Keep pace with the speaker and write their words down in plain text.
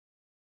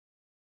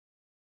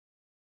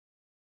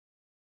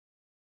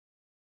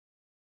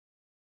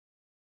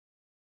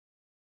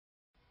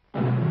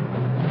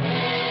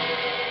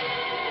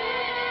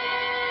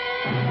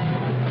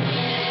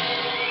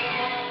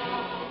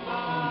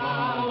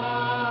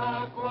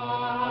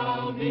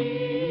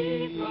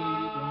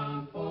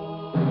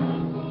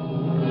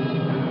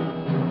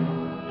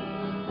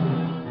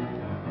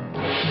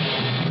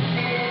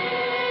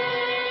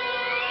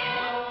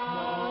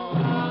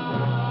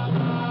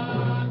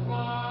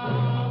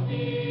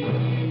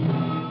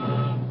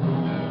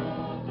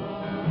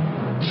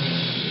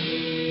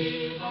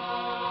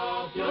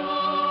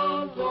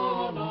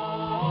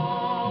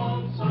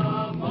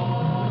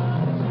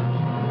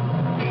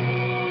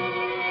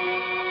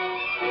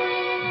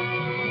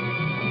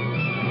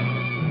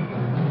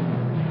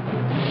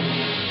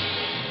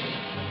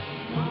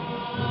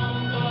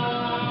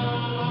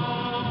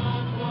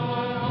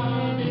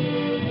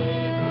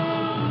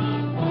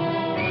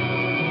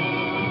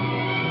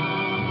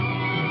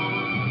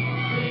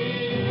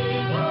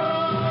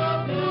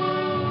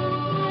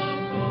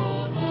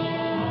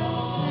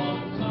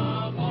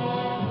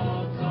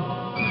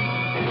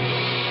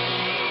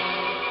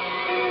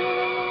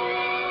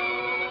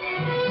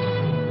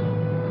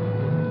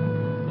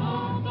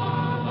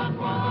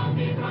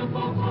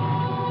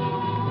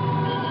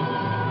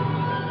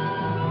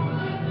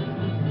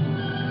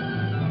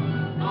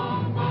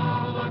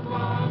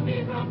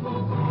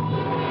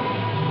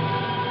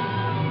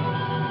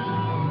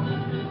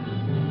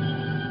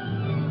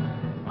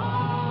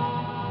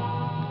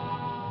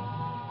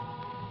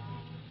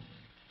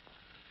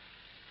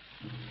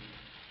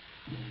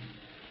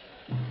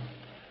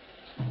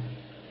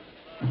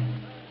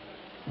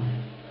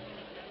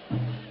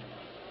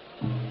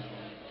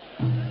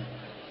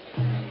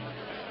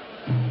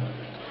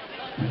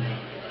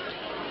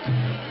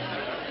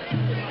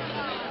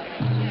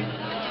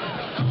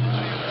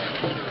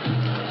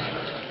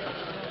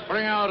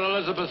Bring out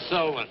Elizabeth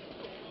Selwyn.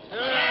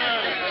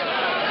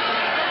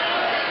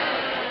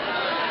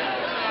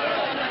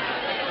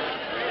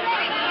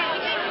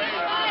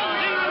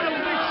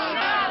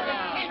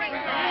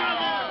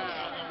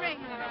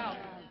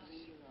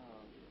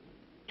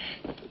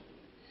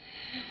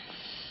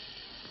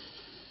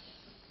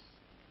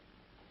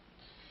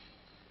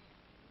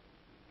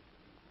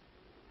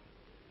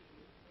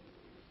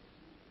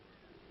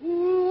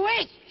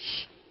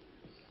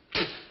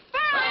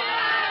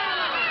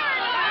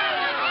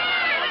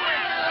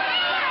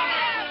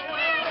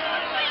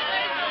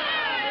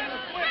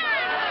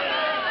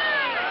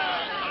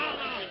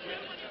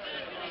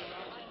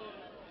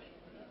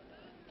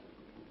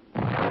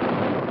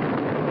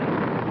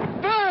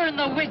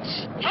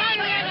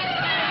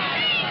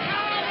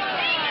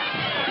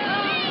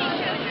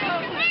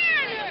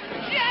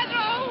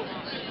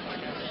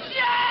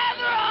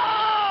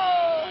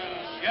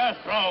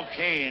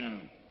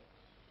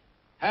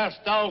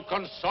 Hast thou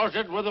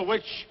consorted with the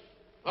witch,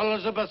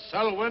 Elizabeth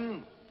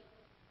Selwyn?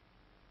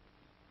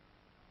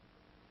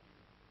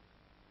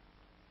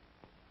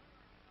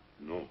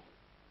 No.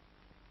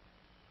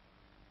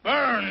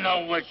 Burn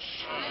the witch!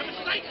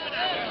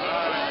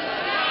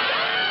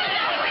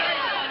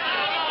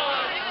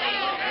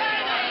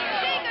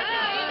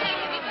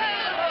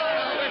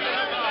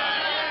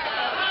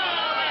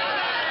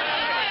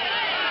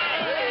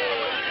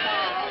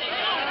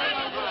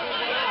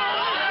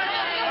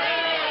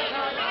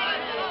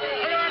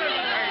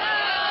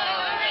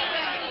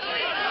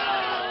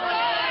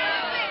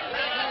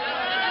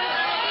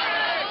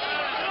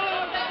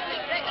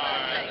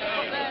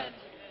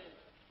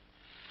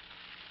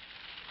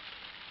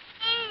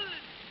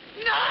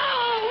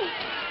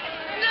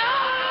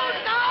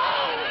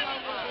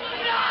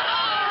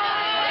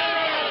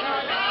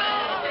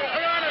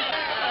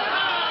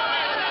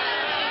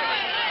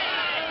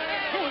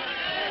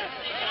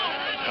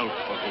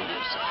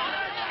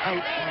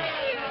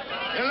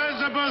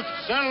 Elizabeth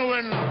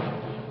Selwyn,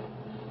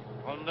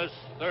 on this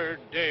 3rd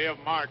day of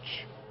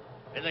March,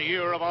 in the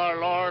year of our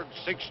Lord,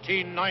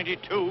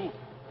 1692,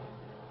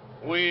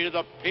 we,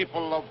 the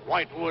people of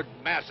Whitewood,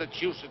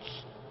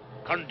 Massachusetts,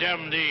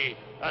 condemn thee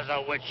as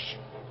a witch.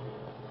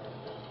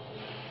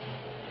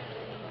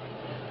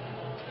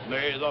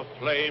 May the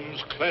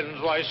flames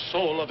cleanse thy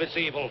soul of its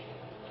evil,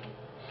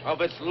 of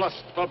its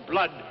lust for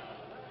blood,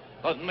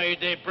 and may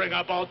they bring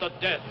about the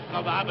death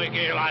of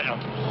Abigail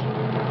Adams.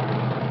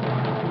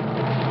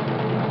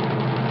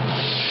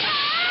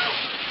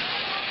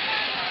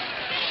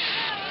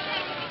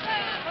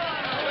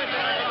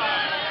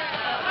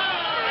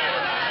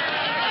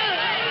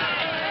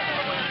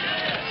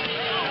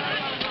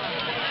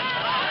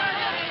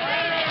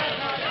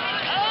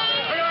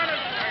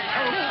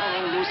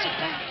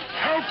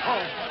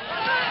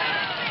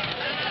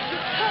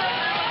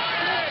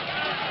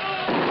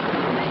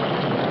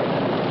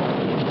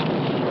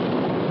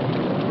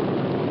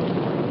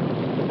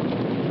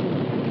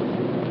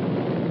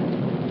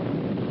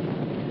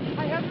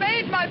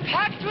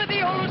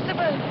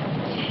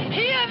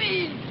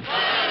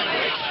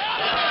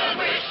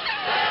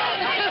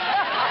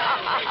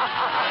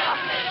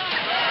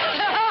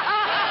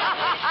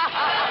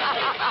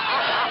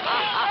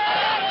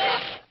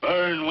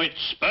 Burn,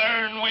 witch,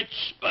 burn,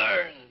 witch,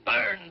 burn,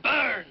 burn,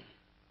 burn.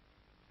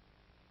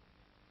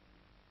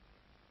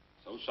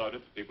 So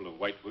shouted the people of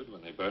Whitewood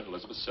when they burned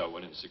Elizabeth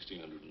Selwyn in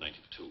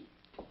 1692.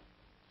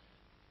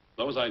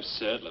 Though, as I've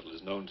said, little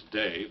is known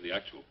today of the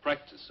actual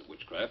practice of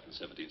witchcraft in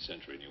 17th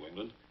century New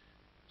England,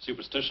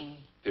 superstition,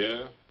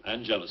 fear,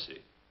 and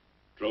jealousy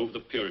drove the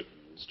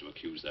Puritans to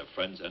accuse their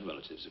friends and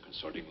relatives of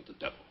consorting with the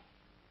devil.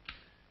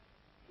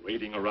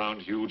 Raiding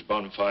around huge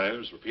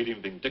bonfires,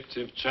 repeating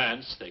vindictive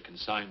chants, they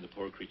consigned the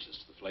poor creatures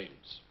to the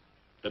flames.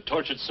 The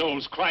tortured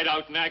souls cried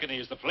out in agony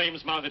as the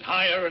flames mounted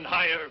higher and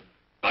higher.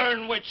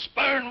 Burn, witch,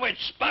 burn,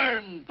 witch,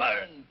 burn,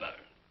 burn, burn.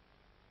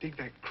 Dig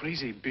that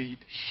crazy beat.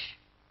 Shh.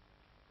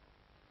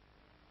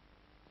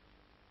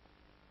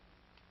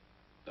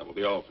 That will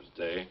be all for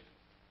today.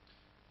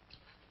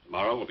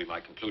 Tomorrow will be my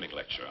concluding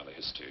lecture on the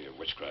history of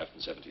witchcraft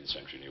in 17th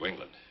century New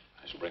England.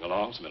 I shall bring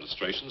along some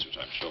illustrations which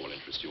I'm sure will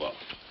interest you all.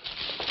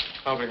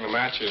 I'll bring the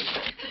matches.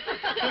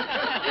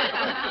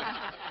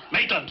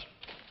 Maitland!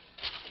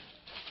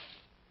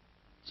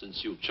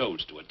 Since you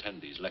chose to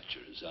attend these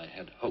lectures, I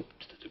had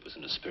hoped that it was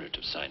in a spirit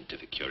of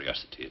scientific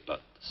curiosity about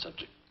the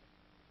subject.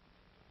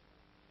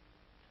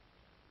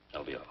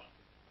 That'll be all.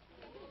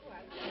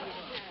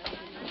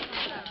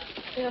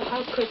 Bill,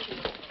 how could you?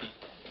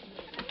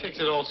 He takes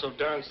it all so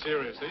darn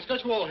seriously. He's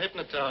got you all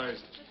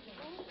hypnotized.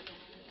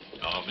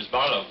 Oh, Miss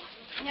Barlow.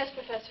 Yes,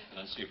 Professor.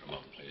 Can I see you for a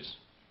moment, please?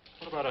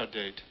 What about our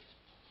date?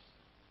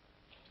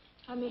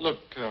 I'll meet Look,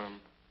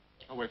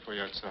 I'll wait for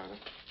you outside. Huh?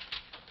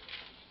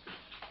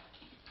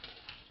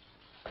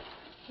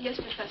 Yes,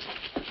 Professor.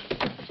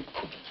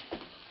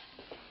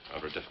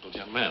 Rather a difficult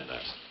young man,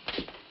 that.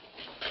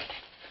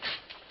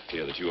 I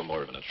fear that you are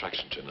more of an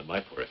attraction to him than my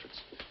poor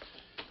efforts.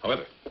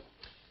 However,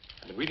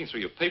 I've been reading through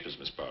your papers,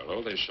 Miss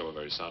Barlow. They show a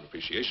very sound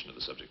appreciation of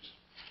the subject.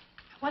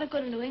 I want to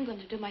go to New England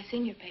to do my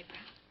senior paper.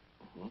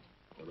 Mm-hmm.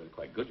 They're really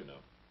quite good, you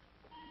know.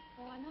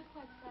 Oh, I'm not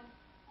quite sad.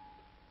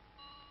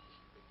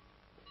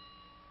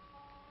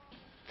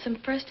 Some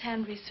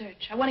first-hand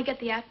research. I want to get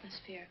the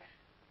atmosphere.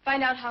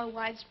 Find out how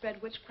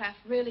widespread witchcraft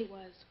really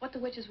was. What the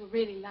witches were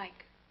really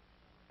like.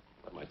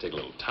 That might take a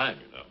little time,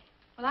 you know.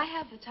 Well, I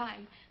have the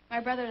time. My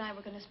brother and I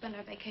were going to spend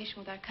our vacation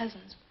with our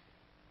cousins.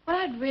 What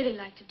I'd really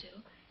like to do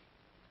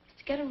is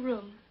to get a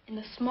room in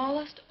the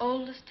smallest,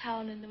 oldest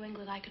town in New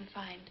England I can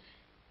find.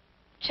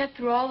 Check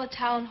through all the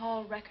town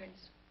hall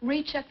records.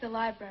 Recheck the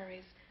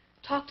libraries.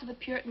 Talk to the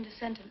Puritan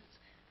descendants.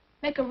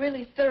 Make a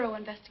really thorough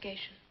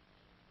investigation.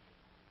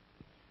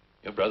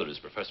 Your brother is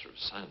professor of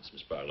science,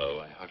 Miss Barlow.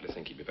 I hardly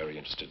think he'd be very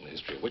interested in the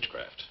history of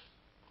witchcraft.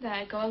 Then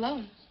I'd go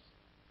alone.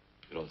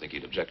 You don't think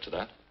he'd object to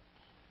that?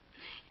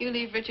 You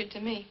leave Richard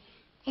to me.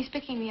 He's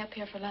picking me up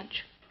here for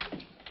lunch.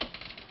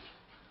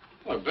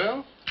 Hello,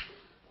 Bill.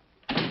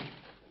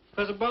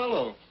 Professor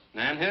Barlow.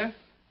 Nan here?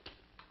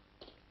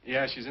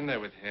 Yeah, she's in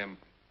there with him.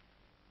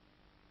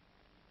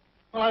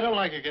 Well, I don't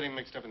like her getting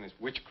mixed up in this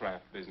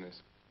witchcraft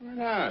business. Why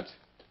not?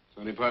 It's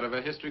only part of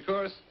a history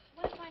course.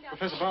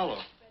 Professor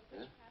Barlow.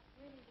 Yeah?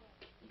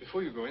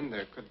 Before you go in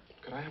there,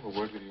 could I have a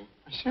word with you?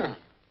 Sure.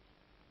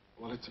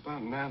 Well, it's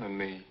about Nan and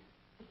me.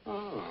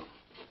 Oh.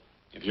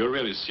 If you're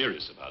really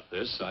serious about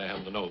this, I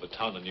happen to know of a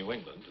town in New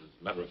England.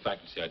 As a matter of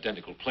fact, it's the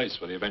identical place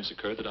where the events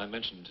occurred that I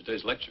mentioned in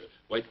today's lecture,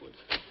 Whitewood.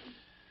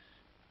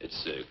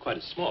 It's quite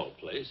a small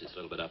place. It's a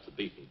little bit off the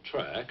beaten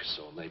track,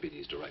 so maybe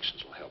these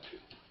directions will help you.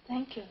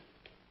 Thank you.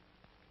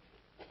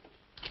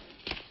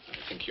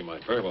 I think you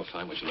might very well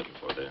find what you're looking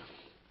for there.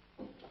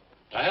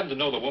 I happen to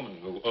know the woman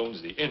who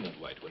owns the inn at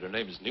Whitewood. Her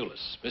name is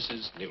Newless,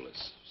 Mrs.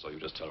 Newless. So you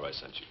just tell her I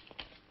sent you.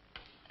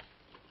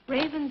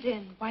 Raven's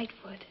Inn,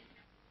 Whitewood.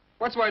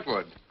 What's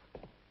Whitewood?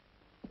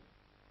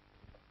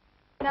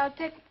 Now,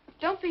 Dick,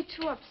 don't be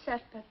too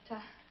upset, but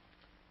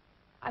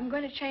I'm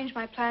going to change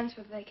my plans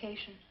for the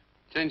vacation.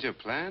 Change your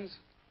plans?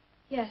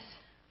 Yes.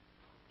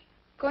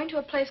 Going to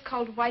a place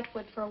called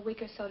Whitewood for a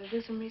week or so to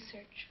do some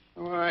research.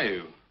 Who are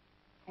you?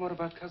 What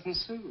about Cousin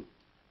Sue?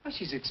 Well,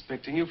 she's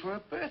expecting you for a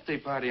birthday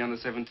party on the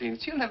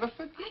 17th. She'll never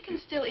forget. I can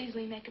still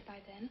easily make it by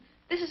then.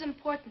 This is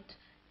important.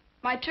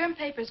 My term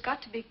paper's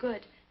got to be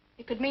good.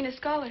 It could mean a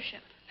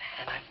scholarship.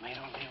 And I've made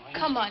only arrangements.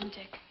 Come on,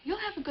 Dick. You'll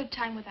have a good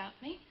time without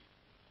me.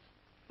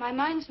 My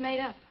mind's made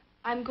up.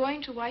 I'm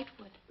going to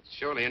Whitewood.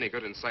 Surely any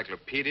good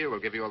encyclopedia will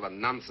give you all the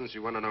nonsense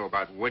you want to know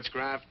about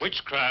witchcraft.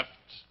 Witchcraft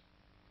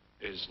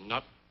is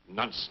not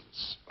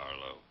nonsense,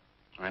 Barlow.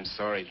 I'm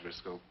sorry,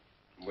 Driscoll.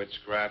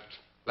 Witchcraft,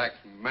 black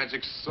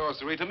magic,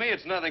 sorcery. To me,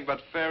 it's nothing but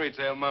fairy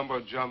tale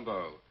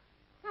mumbo-jumbo.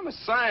 I'm a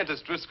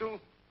scientist, Driscoll.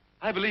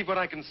 I believe what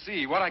I can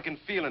see, what I can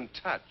feel and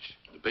touch.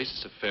 The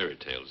basis of fairy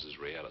tales is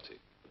reality.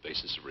 The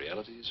basis of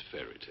reality is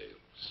fairy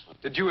tales.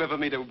 Did you ever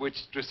meet a witch,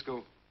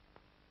 Driscoll?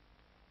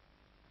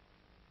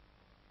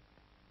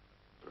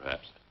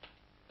 Perhaps.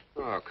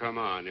 Oh, come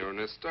on. You're an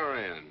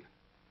historian.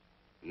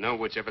 No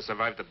witch ever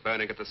survived the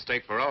burning at the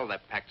stake for all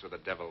their pacts with the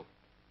devil.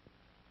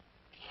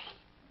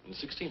 In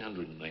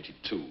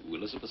 1692,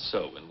 Elizabeth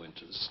Selwyn went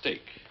to the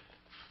stake.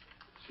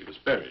 She was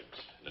buried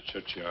in a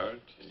churchyard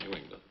in New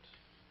England.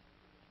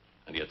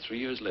 And yet 3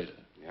 years later...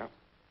 Yeah?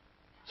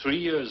 3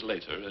 years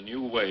later, a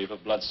new wave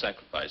of blood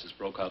sacrifices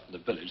broke out in the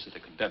village that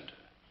had condemned her.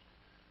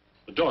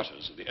 The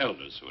daughters of the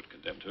elders who had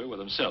condemned her were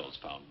themselves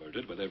found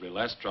murdered with every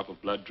last drop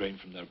of blood drained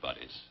from their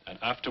bodies. And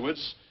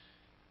afterwards,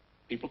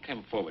 People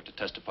came forward to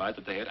testify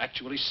that they had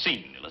actually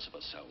seen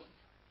Elizabeth Selwyn.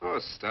 Oh,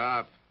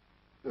 stop.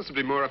 This would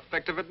be more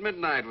effective at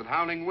midnight with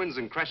howling winds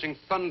and crashing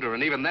thunder,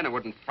 and even then it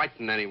wouldn't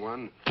frighten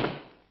anyone.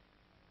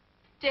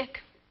 Dick,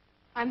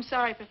 I'm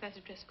sorry,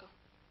 Professor Driscoll.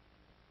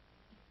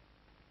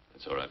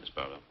 That's all right, Miss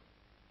Barlow.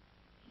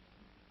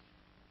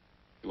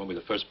 You won't be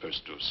the first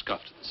person to have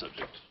scoffed at the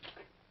subject.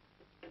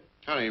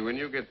 Honey, when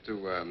you get to,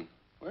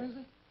 where is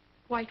it?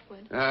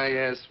 Whitewood. Ah,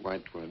 yes,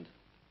 Whitewood.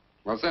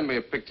 Well, send me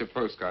a picture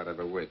postcard of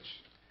a witch.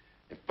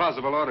 If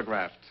possible,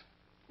 autographed.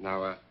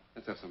 Now,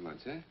 let's have some lunch,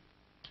 eh?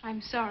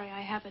 I'm sorry,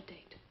 I have a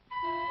date.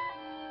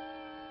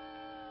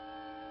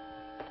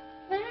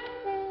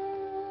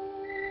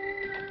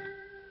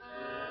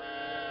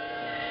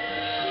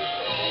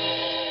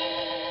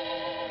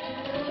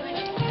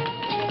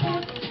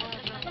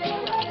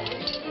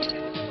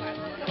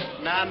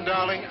 Nan,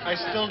 darling, I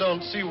still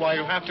don't see why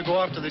you have to go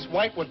off to this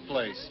Whitewood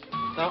place.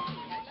 Now,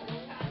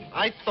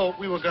 I thought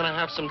we were going to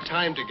have some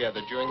time together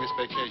during this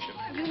vacation.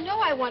 You know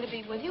I want to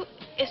be with you.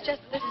 It's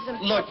just this is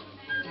important. Look,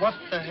 what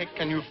the heck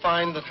can you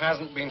find that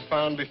hasn't been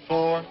found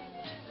before?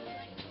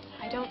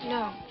 I don't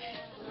know.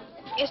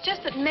 It's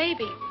just that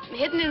maybe,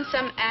 hidden in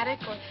some attic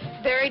or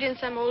buried in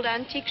some old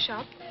antique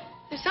shop,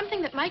 there's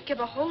something that might give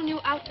a whole new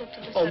outlook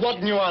to the Oh, subject.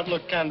 what new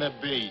outlook can there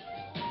be?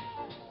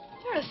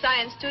 You're a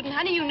science student,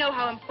 honey. You know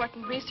how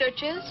important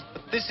research is.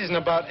 But this isn't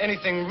about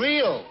anything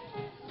real.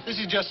 This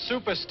is just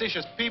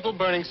superstitious people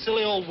burning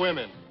silly old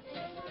women.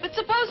 But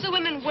suppose the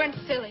women weren't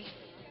silly.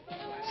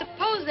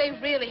 Suppose they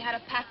really had a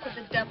pact with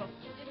the devil.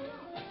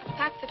 A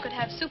pact that could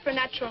have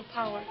supernatural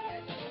power.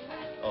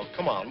 Oh,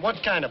 come on.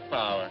 What kind of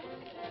power?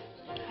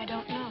 I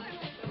don't know.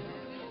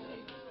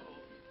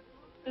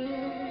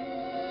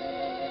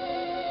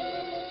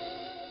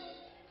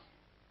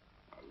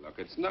 Oh, look,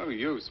 it's no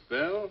use,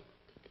 Bill.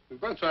 We've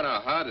both tried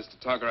our hardest to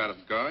talk her out of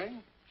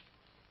going.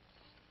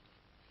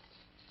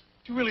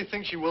 Do you really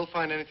think she will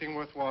find anything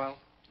worthwhile?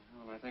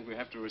 Well, I think we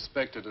have to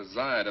respect her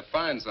desire to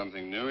find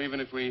something new,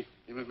 even if we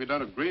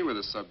don't agree with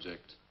the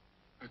subject.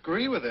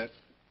 Agree with it?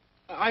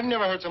 I've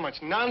never heard so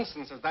much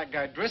nonsense as that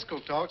guy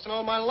Driscoll talks in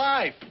all my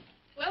life.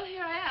 Well,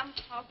 here I am,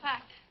 all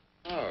packed.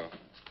 Oh,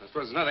 I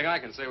suppose there's nothing I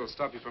can say will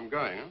stop you from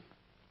going, huh?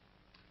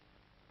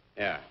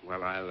 Yeah,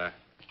 well,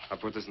 I'll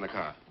put this in the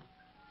car.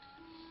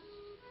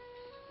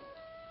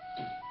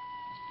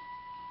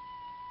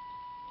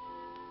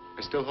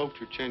 I still hoped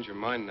you'd change your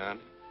mind, Nan.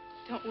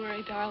 Don't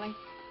worry, darling.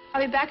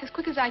 I'll be back as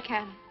quick as I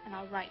can, and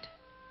I'll write.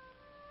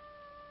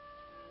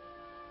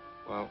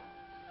 Well,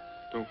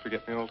 don't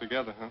forget me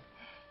altogether, huh?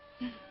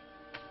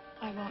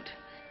 I won't.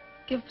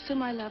 Give Sue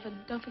my love, and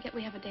don't forget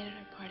we have a date at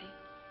her party.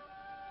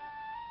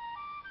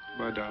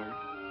 Bye, darling.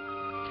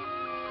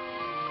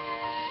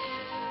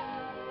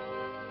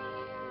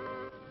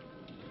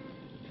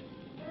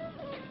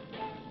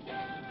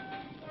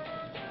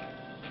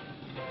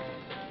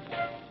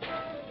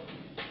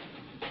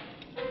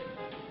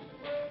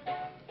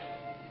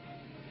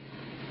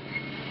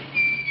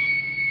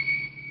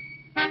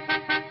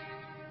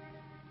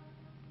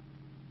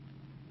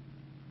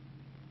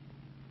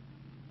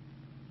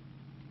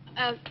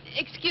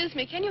 Excuse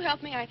me, can you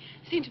help me? I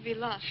seem to be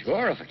lost.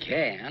 Sure, if I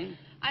can.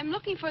 I'm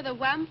looking for the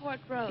Wamport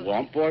Road.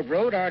 Wamport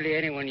Road, hardly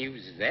anyone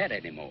uses that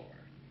anymore.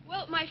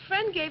 Well, my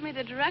friend gave me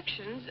the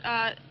directions.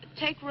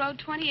 Take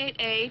Road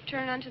 28A,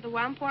 turn onto the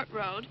Wamport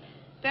Road,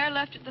 bear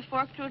left at the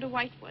fork through to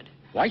Whitewood.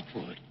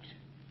 Whitewood?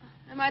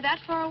 Am I that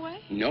far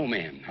away? No,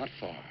 ma'am, not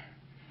far.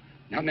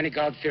 Not many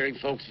God-fearing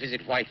folks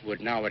visit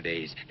Whitewood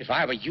nowadays. If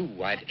I were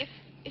you, I'd...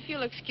 If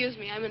you'll excuse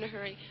me, I'm in a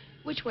hurry.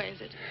 Which way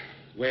is it?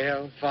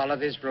 Well, follow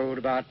this road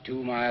about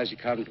 2 miles. You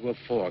come to a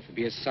fork. There'll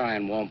be a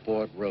sign,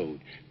 Wamport Road.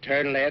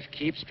 Turn left,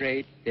 keep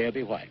straight. There'll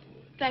be Whitewood.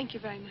 Thank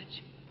you very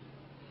much.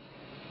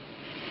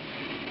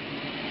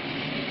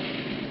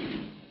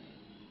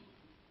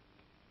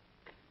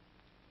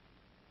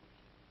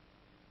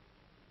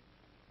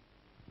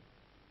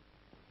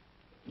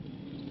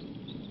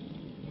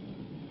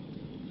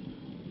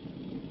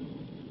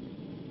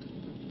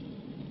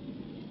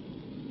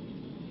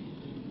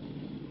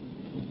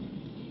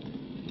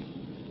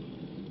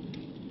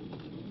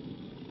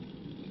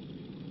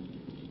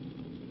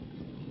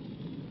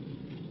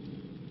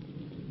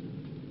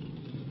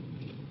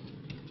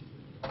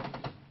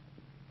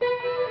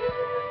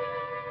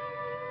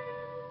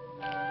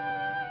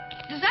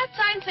 Does that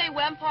sign say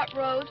Wamport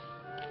Road?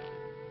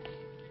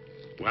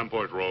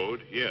 Wamport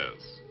Road,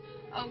 yes.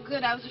 Oh,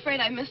 good. I was afraid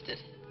I missed it.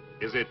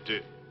 Is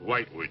it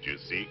Whitewood you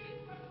seek?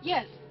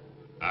 Yes.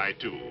 I,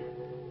 too.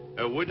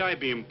 Would I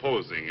be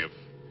imposing if...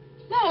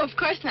 No, of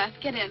course not.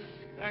 Get in.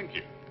 Thank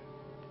you.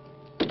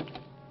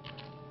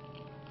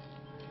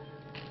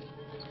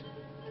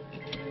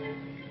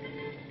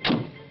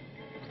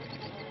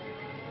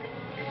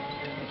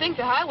 I think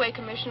the Highway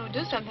Commission would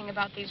do something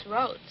about these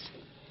roads.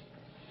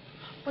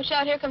 Watch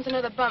out, here comes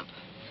another bump.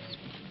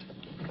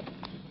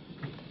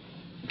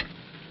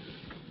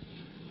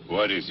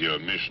 What is your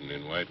mission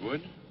in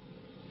Whitewood?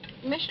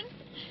 Mission?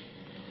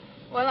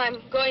 Well,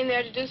 I'm going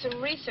there to do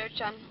some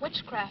research on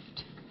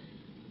witchcraft.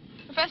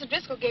 Professor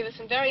Driscoll gave us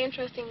some very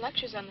interesting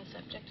lectures on the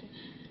subject.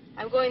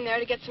 I'm going there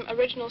to get some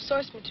original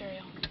source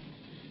material.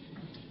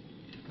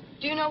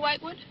 Do you know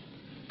Whitewood?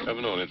 I've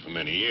known it for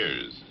many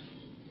years.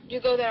 Do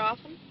you go there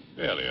often?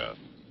 Fairly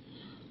often.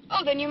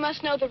 Oh, then you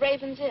must know the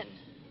Raven's Inn.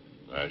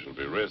 I shall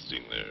be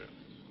resting there.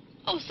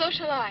 Oh, so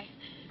shall I.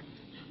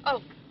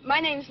 Oh, my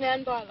name's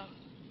Nan Barlow.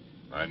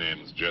 My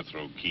name's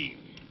Jethro Keene.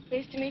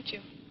 Pleased to meet you.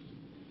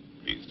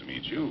 Pleased to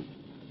meet you.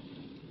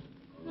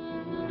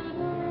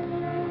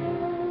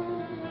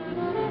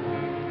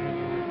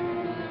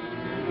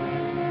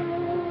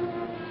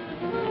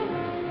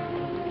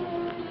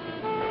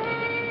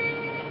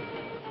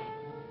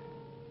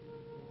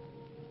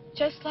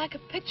 Just like a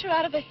picture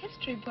out of a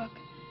history book.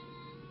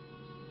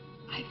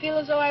 I feel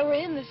as though I were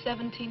in the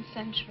 17th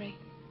century.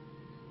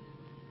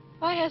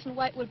 Why hasn't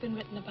Whitewood been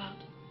written about?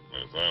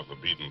 It's off the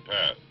beaten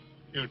path.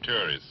 Few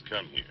tourists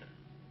come here.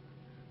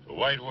 For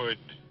Whitewood,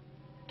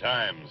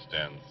 time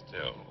stands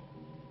still.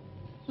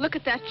 Look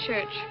at that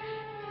church.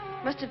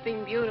 Must have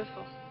been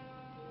beautiful.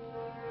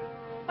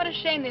 What a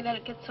shame they let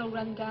it get so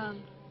run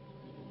down.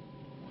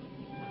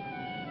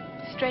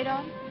 Straight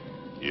on?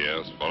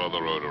 Yes, follow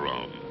the road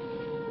around.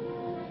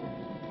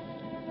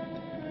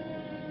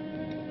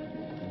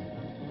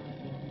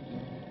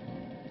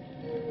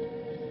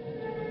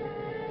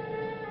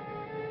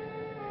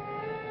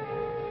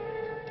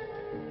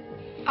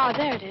 Ah,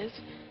 there it is.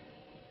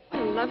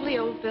 What a lovely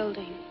old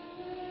building.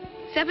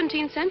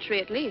 17th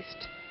century, at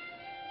least.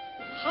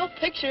 How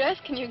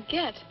picturesque can you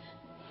get?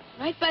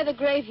 Right by the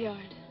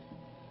graveyard.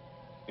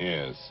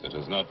 Yes, it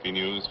has not been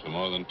used for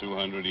more than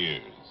 200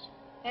 years.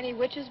 Any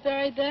witches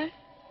buried there?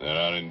 There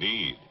are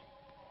indeed.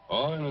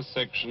 All in a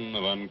section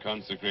of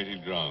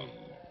unconsecrated ground.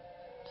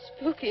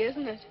 Spooky,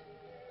 isn't it?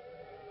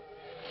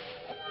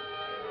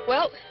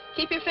 Well,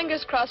 keep your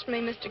fingers crossed for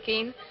me, Mr.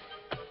 Keene.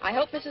 I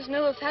hope Mrs.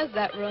 Newell has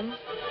that room.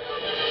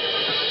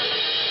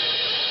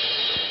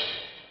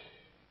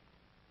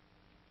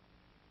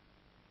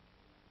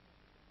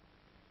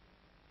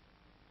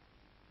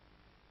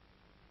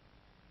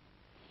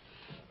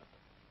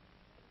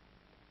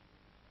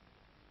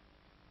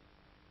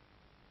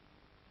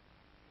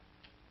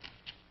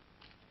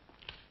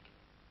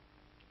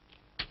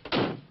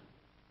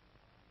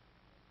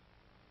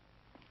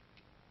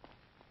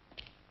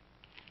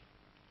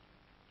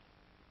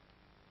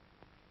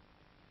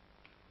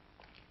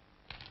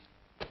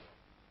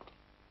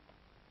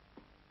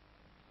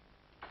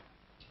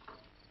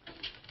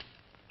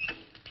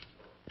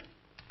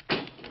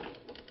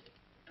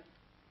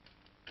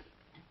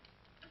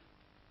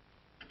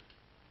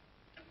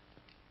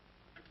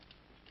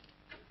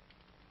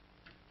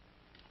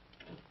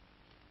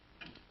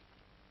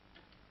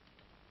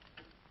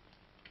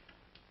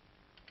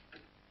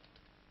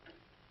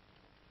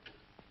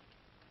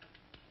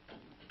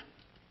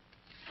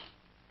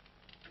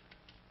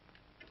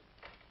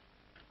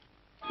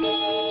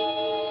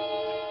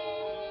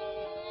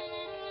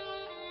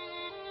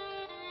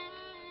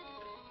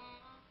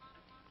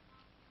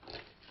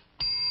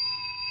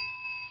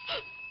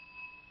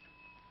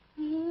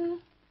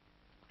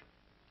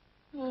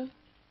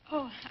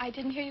 Oh, I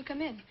didn't hear you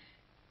come in.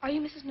 Are you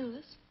Mrs.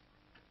 Newell?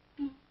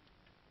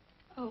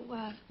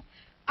 Oh,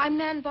 I'm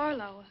Nan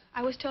Barlow.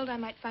 I was told I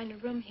might find a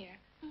room here.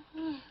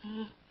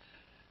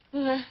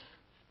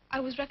 I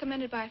was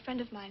recommended by a friend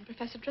of mine,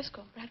 Professor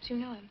Driscoll. Perhaps you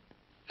know him.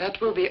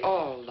 That will be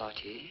all,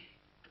 Lottie.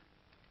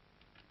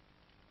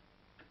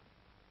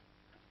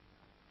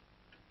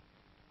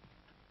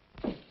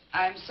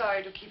 I'm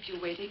sorry to keep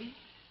you waiting.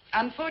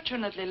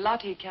 Unfortunately,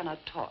 Lottie cannot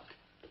talk.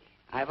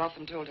 I've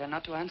often told her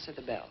not to answer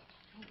the bell.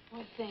 Oh,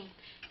 poor thing.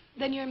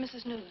 Then you're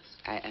Mrs. Newell.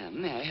 I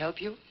am. May I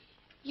help you?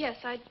 Yes,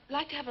 I'd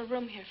like to have a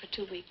room here for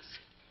 2 weeks.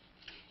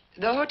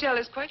 The hotel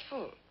is quite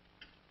full.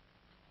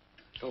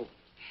 Oh,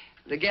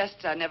 the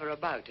guests are never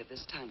about at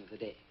this time of the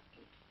day.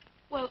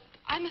 Well,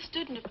 I'm a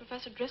student of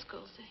Professor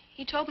Driscoll's.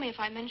 He told me if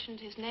I mentioned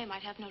his name,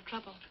 I'd have no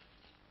trouble.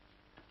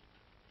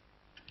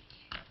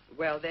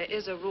 Well, there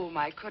is a room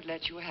I could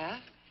let you have.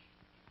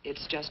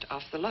 It's just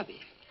off the lobby.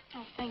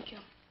 Oh, thank you.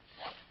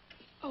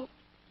 Oh,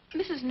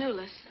 Mrs.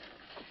 Newell,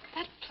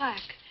 that plaque.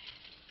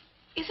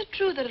 Is it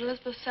true that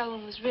Elizabeth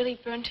Selwyn was really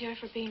burnt here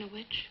for being a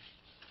witch?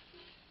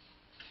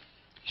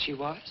 She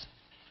was?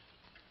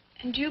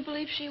 And do you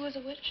believe she was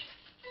a witch?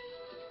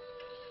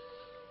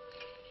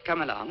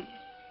 Come along.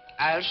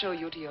 I'll show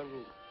you to your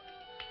room.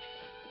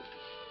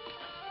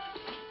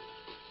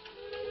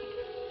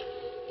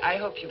 I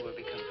hope you will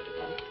be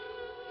comfortable.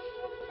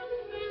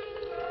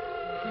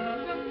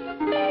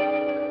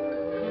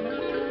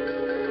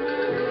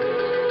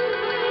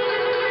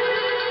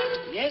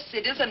 Yes,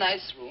 it is a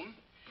nice room.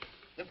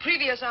 The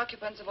previous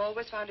occupants have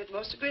always found it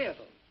most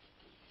agreeable.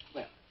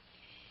 Well,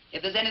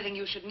 if there's anything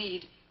you should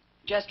need,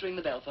 just ring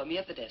the bell for me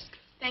at the desk.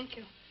 Thank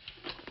you.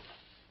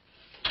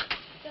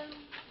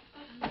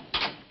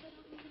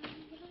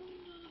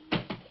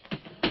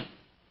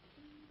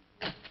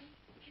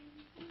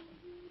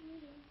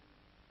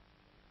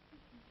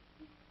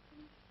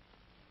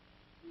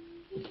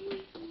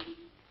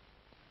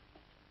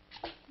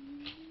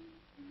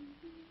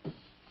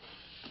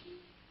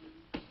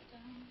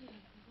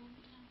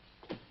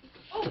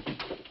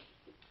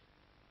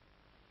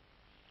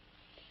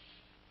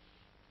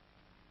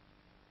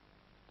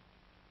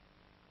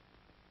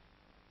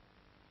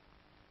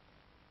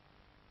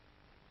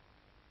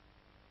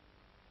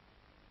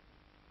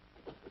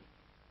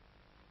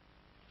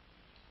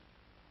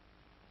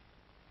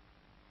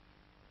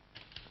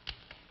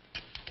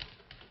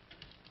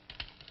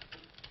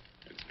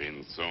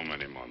 so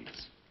many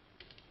months.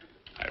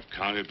 I've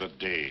counted the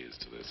days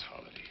to this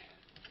holiday.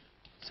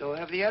 So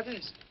have the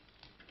others.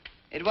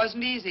 It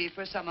wasn't easy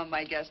for some of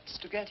my guests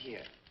to get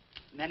here.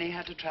 Many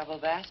had to travel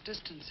vast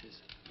distances.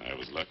 I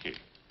was lucky.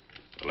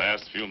 The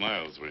last few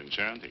miles were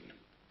enchanting.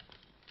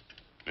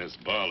 Miss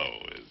Barlow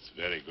is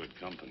very good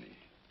company.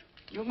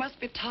 You must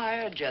be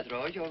tired,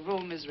 Jethro. Your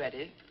room is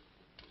ready.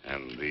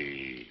 And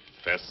the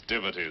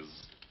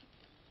festivities.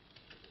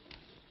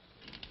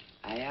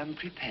 I am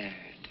prepared.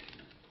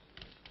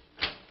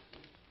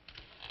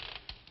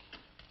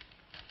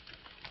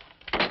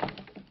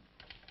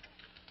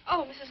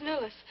 Oh, Mrs.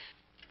 Newlis.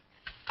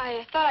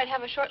 I thought I'd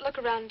have a short look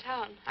around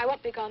town. I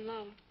won't be gone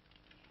long.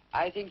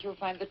 I think you'll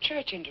find the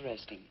church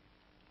interesting.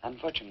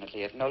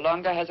 Unfortunately, it no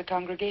longer has a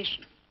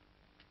congregation.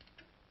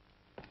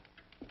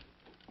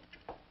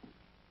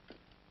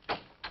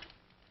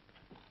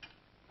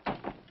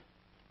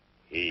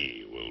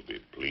 He will be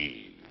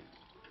pleased.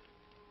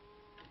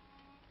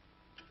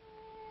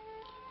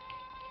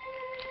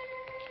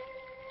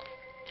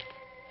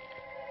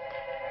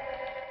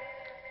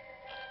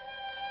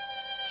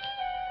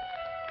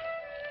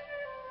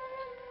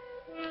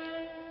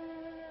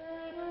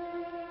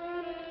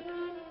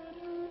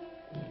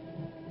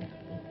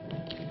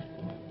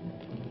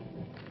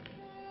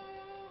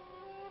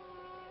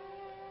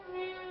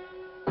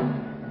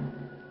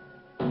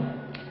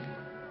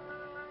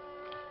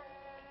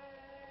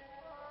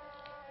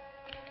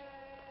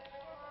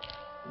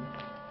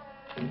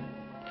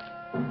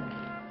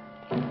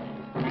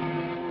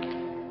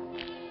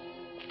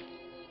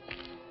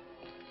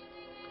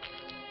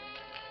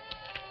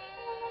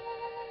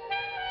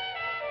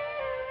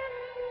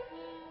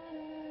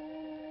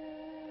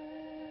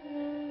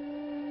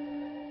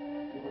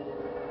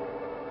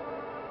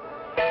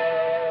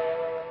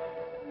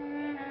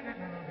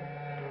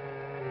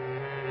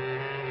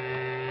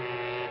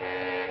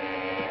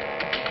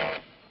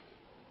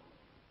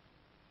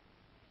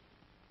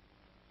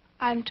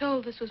 I'm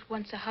told this was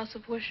once a house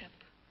of worship.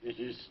 It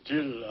is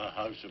still a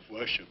house of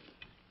worship.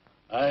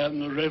 I am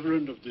the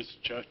reverend of this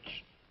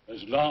church.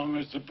 As long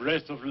as the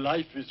breath of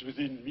life is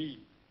within me,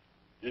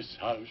 this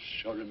house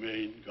shall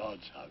remain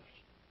God's house.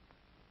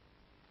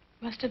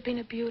 Must have been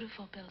a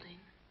beautiful building.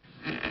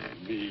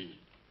 To me,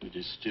 it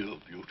is still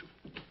beautiful.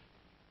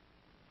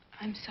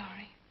 I'm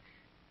sorry.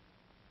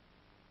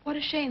 What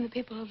a shame the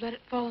people have let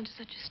it fall into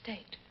such a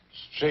state.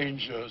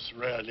 Strangers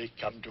rarely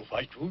come to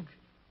Whitewood.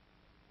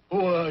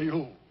 Who are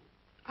you?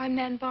 I'm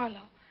Nan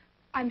Barlow.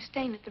 I'm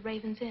staying at the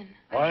Raven's Inn.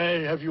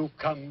 Why have you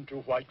come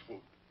to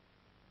Whitewood?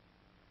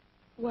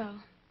 Well,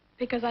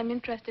 because I'm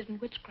interested in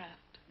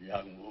witchcraft.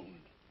 Young woman,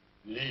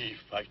 leave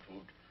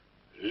Whitewood.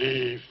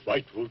 Leave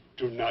Whitewood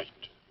tonight.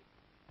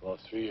 For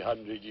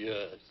 300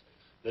 years,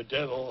 the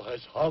devil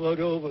has hovered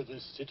over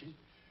this city,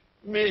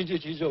 made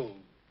it his own.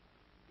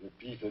 The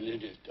people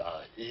in it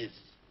are his.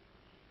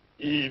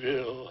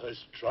 Evil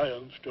has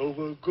triumphed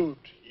over good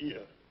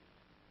here.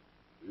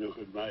 Look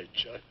at my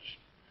church.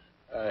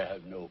 I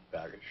have no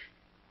parish.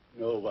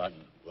 No one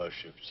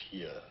worships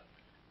here.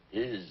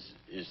 His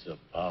is the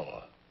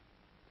power.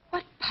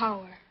 What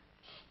power?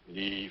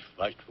 Leave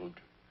Whitewood.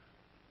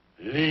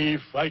 Leave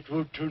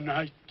Whitewood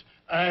tonight.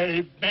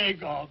 I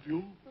beg of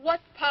you.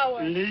 What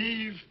power?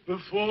 Leave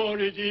before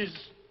it is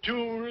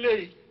too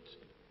late.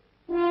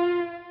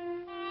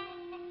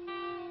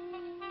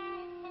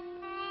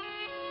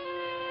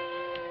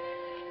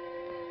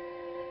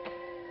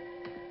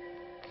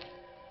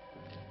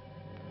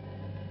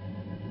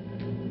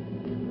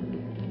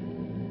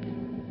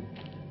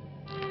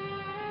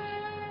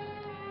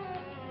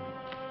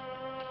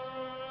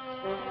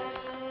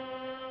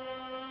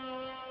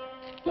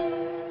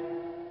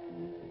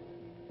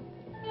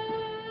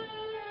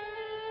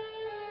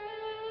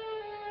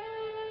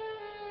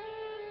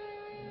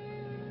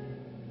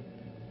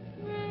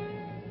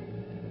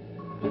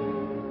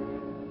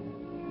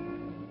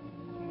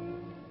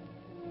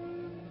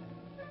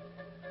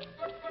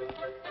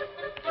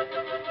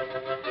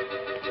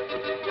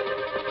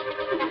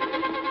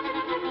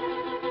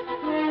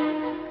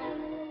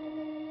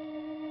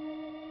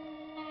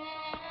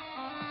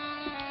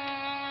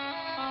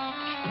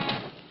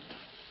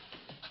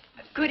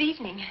 Good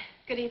evening.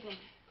 Good evening.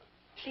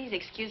 Please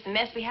excuse the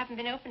mess. We haven't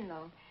been open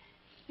long.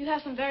 You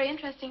have some very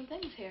interesting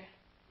things here.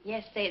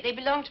 Yes, they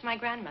belonged to my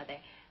grandmother.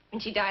 When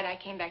she died, I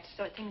came back to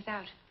sort things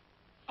out.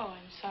 Oh,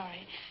 I'm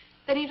sorry.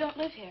 Then you don't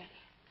live here?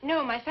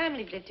 No, my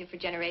family's lived here for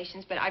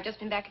generations, but I've just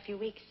been back a few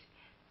weeks.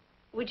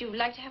 Would you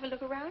like to have a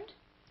look around?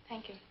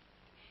 Thank you.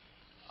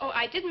 Oh,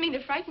 I didn't mean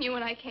to frighten you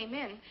when I came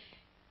in.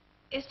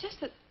 It's just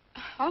that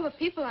all the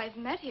people I've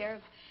met here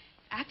have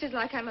acted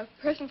like I'm a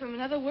person from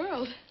another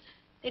world.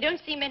 They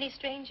don't see many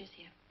strangers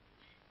here.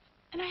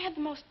 And I had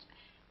the most,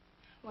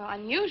 well,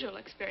 unusual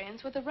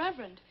experience with the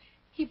Reverend.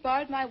 He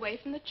barred my way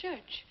from the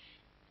church.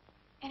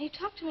 And he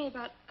talked to me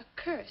about a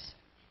curse.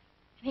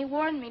 And he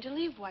warned me to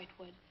leave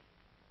Whitewood.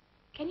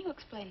 Can you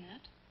explain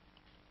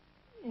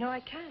that? No,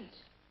 I can't.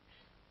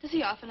 Does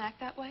he often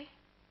act that way?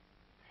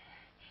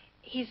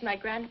 He's my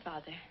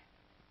grandfather.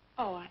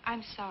 Oh,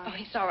 I'm sorry. Oh,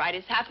 it's all right.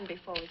 It's happened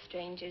before with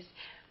strangers.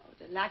 Oh,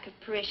 The lack of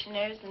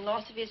parishioners and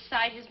loss of his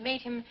sight has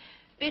made him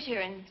bitter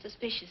and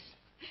suspicious.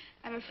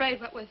 I'm afraid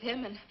what with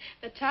him and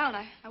the town,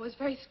 I was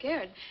very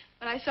scared.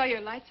 When I saw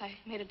your lights, I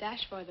made a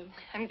dash for them.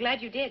 I'm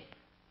glad you did.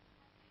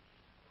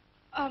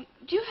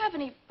 Do you have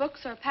any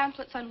books or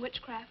pamphlets on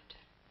witchcraft?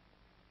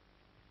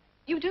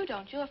 You do,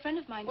 don't you? A friend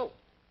of mine... Well,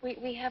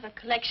 we have a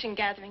collection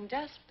gathering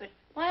dust, but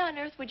why on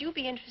earth would you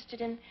be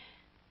interested in...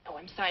 Oh,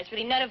 I'm sorry, it's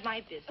really none of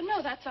my business.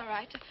 No, that's all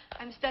right.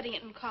 I'm studying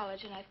it in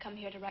college, and I've come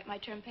here to write my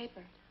term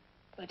paper.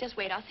 Well, just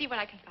wait. I'll see what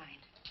I can find.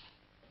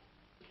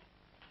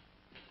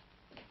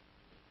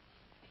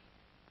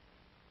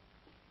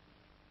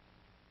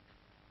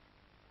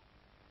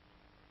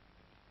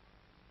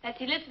 That's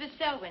Elizabeth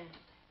Selwyn,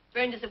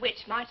 burned as a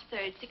witch, March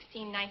 3rd,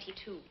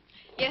 1692.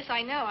 Yes,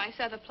 I know. I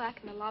saw the plaque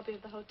in the lobby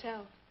of the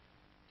hotel.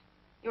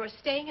 You're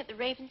staying at the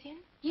Ravens Inn?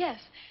 Yes.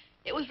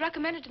 It was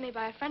recommended to me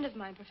by a friend of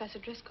mine, Professor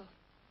Driscoll.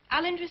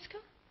 Alan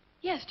Driscoll?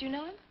 Yes, do you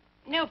know him?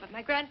 No, but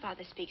my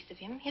grandfather speaks of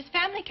him. His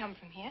family come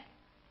from here.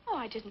 Oh,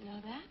 I didn't know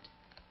that.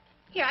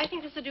 Here, I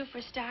think this will do for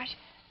a start.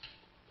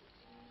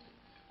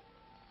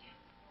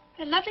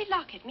 What a lovely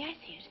locket. May I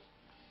see it?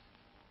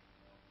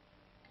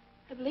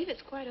 I believe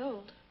it's quite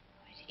old.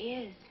 It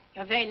is.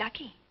 You're very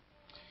lucky.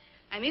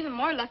 I'm even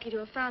more lucky to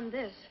have found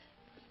this.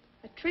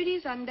 A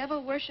treatise on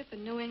devil worship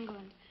in New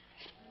England.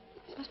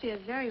 This must be a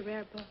very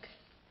rare book.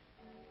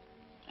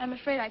 I'm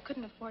afraid I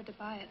couldn't afford to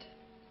buy it.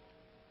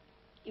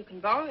 You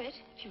can borrow it,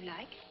 if you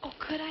like. Oh,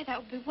 could I?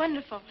 That would be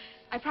wonderful.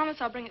 I promise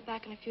I'll bring it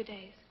back in a few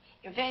days.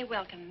 You're very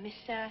welcome, Miss,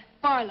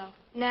 Barlow.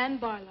 Nan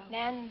Barlow.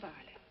 Nan Barlow.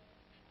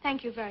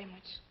 Thank you very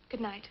much.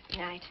 Good night. Good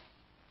night.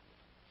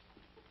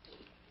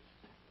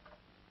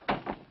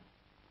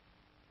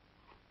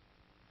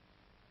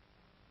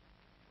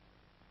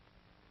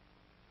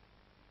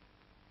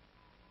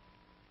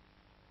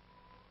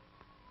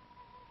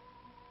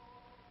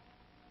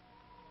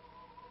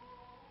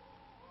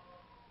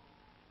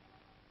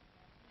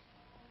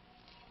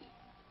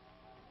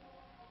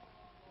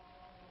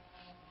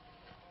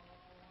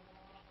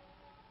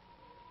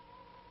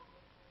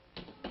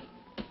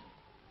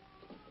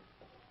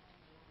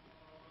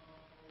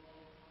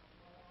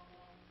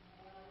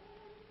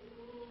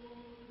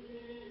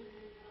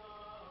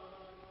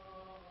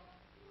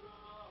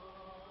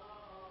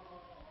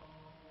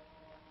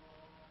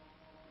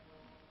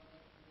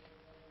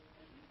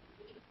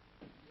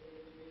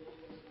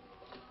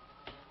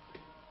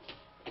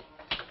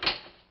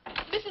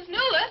 Mrs.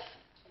 Newless?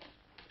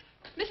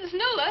 Mrs.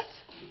 Newless?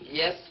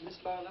 Yes, Miss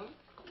Barlow?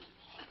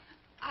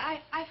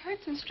 I've heard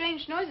some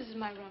strange noises in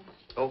my room.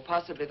 Oh,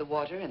 possibly the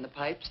water in the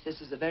pipes. This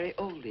is a very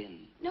old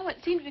inn. No, it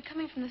seemed to be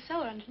coming from the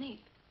cellar underneath.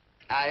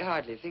 I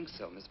hardly think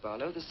so, Miss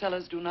Barlow. The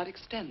cellars do not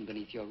extend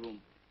beneath your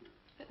room.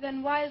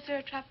 Then why is there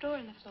a trapdoor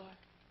in the floor?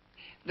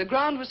 The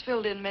ground was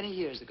filled in many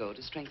years ago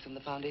to strengthen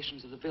the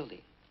foundations of the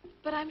building.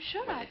 But I'm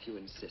sure Well, if you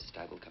insist,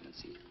 I will come and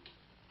see you.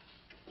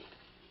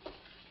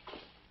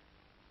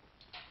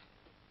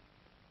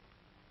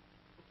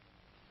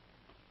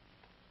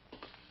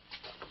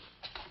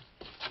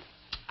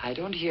 I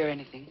don't hear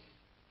anything.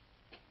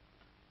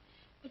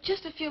 But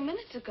just a few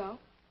minutes ago.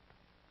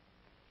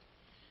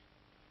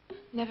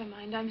 Never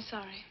mind, I'm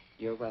sorry.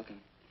 You're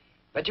welcome.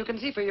 But you can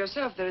see for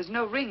yourself there is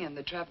no ring in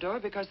the trapdoor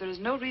because there is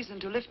no reason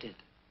to lift it.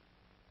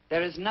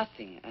 There is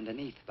nothing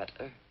underneath but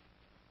earth.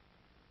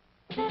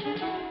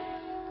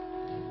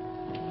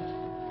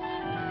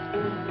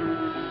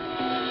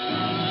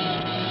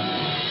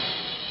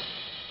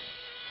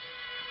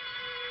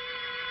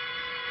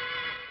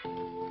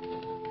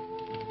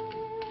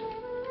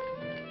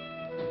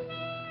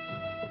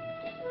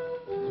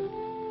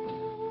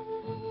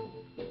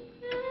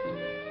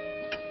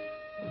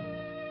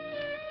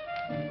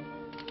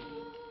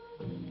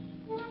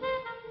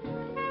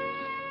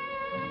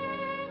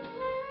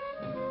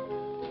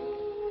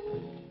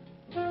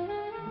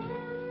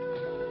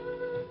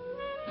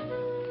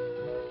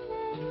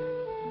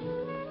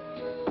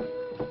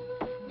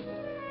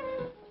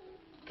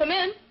 Come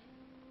in.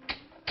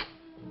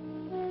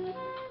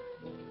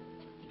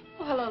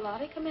 Oh, hello,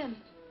 Lottie. Come in.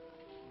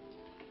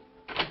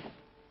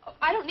 Oh,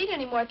 I don't need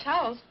any more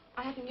towels.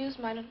 I haven't used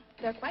mine, and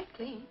they're quite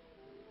clean.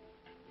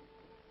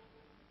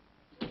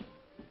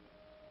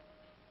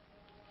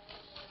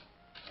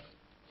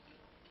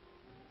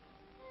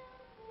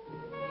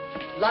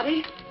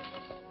 Lottie,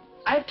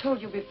 I've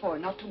told you before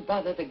not to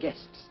bother the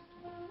guests.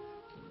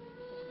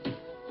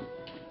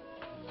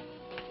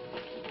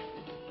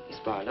 Miss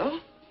Barlow,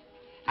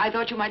 I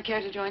thought you might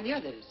care to join the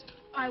others.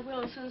 I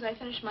will as soon as I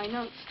finish my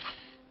notes.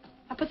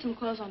 I'll put some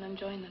clothes on and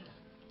join them.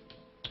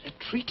 A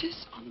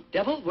treatise on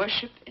devil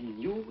worship in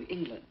New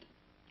England.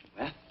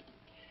 Well,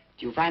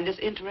 do you find this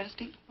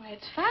interesting? Why,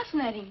 it's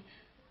fascinating.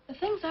 The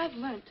things I've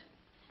learned.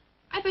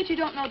 I bet you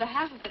don't know the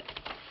half of it.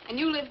 And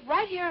you live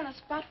right here on a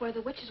spot where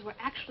the witches were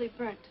actually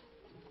burnt.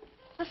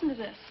 Listen to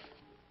this.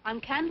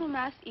 On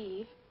Candlemas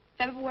Eve,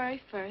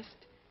 February 1st,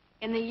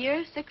 in the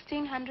year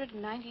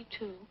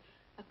 1692,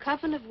 a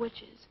coven of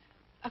witches,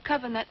 a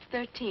coven that's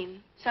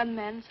 13, some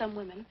men, some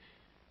women,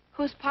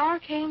 whose power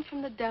came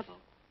from the devil,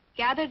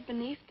 gathered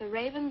beneath the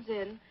Ravens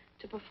Inn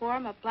to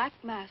perform a black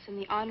mass in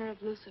the honor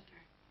of Lucifer.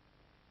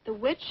 The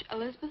witch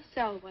Elizabeth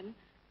Selwyn,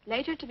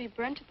 later to be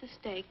burnt at the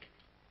stake,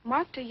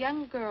 marked a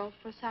young girl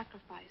for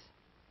sacrifice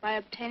by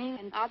obtaining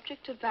an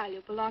object of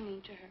value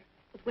belonging to her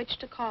with which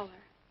to call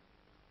her,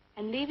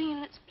 and leaving in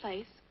its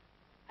place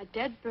a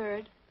dead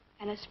bird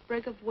and a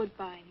sprig of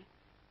woodbine.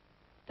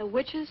 The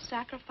witches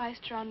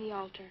sacrificed her on the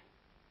altar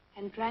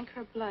and drank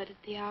her blood at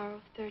the hour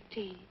of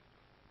 13.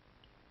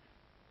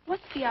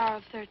 What's the hour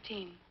of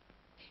 13?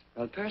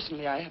 Well,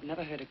 personally, I have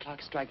never heard a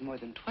clock strike more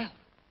than 12.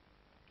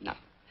 Now,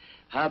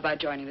 how about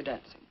joining the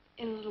dancing?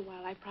 In a little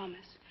while, I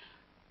promise.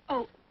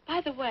 Oh,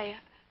 by the way,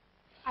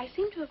 I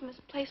seem to have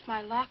misplaced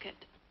my locket.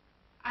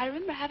 I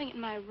remember having it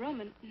in my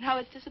room, and now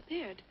it's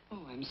disappeared.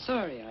 Oh, I'm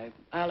sorry.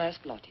 I'll ask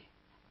Lottie.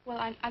 Well,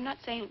 I'm not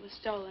saying it was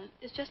stolen.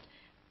 It's just,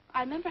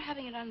 I remember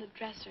having it on the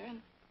dresser,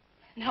 and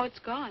now it's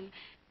gone.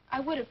 I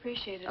would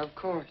appreciate it. Of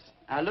course.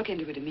 I'll look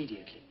into it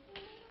immediately.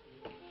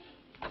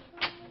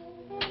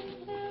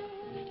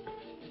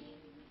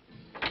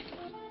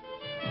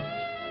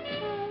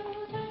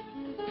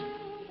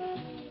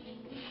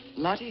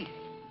 Lottie,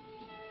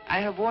 I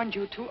have warned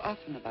you too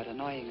often about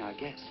annoying our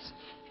guests.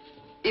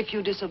 If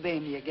you disobey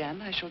me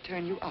again, I shall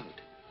turn you out.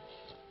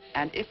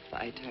 And if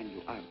I turn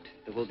you out,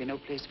 there will be no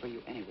place for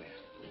you anywhere.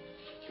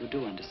 You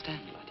do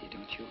understand, Lottie,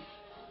 don't you?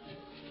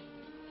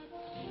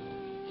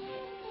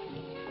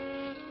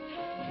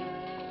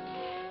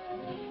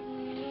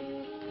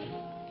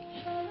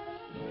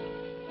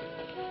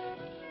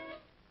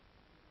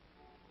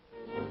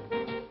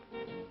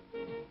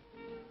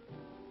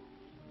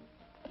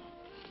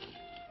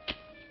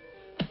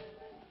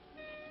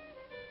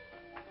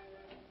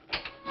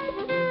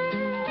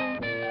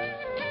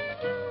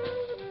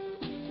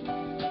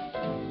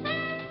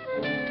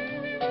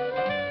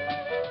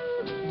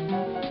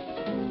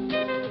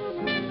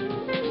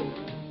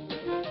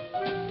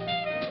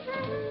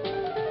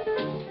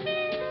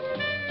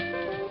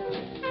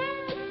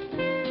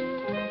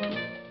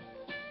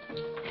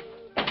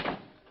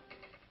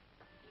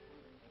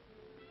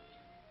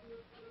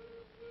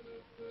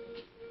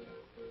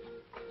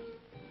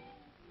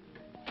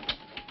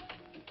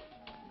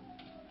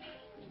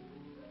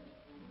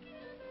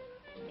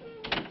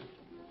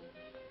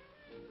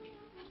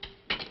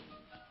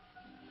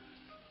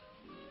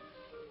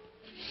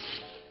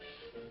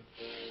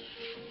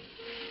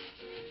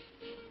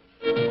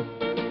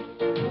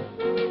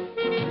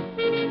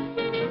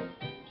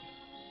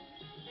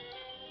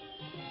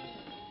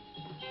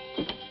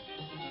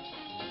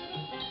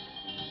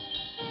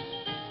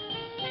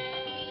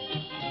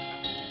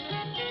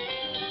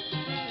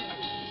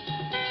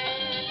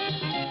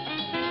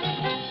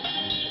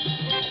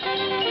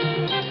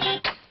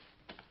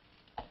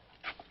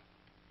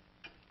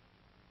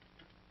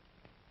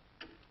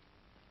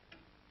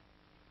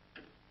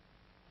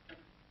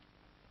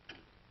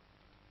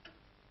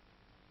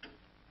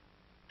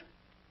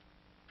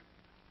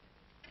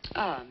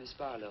 Ah, Miss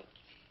Barlow.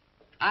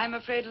 I'm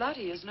afraid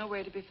Lottie is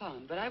nowhere to be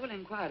found, but I will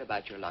inquire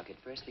about your locket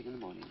first thing in the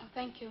morning. Oh,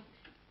 thank you.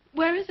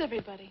 Where is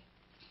everybody?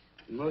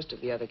 Most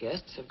of the other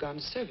guests have gone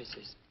to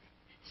services.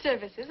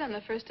 Services on the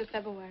 1st of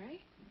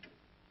February?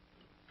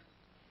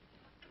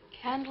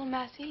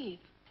 Candlemas Eve.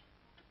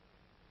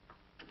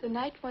 The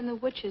night when the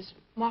witches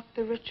mocked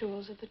the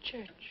rituals of the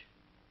church.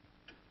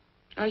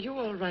 Are you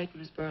all right,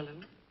 Miss Barlow?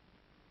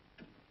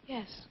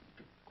 Yes,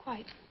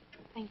 quite.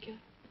 Thank you.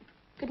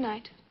 Good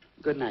night.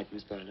 Good night,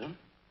 Miss Barlow.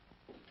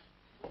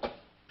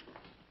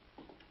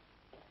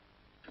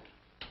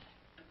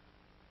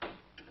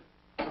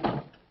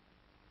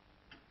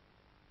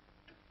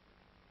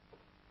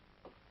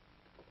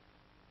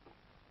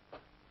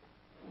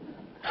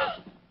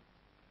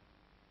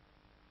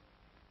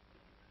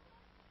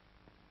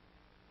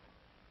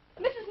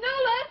 Mrs.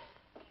 Nolas!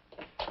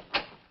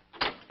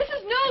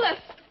 Mrs.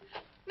 Nolas!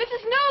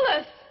 Mrs.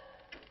 Nolas!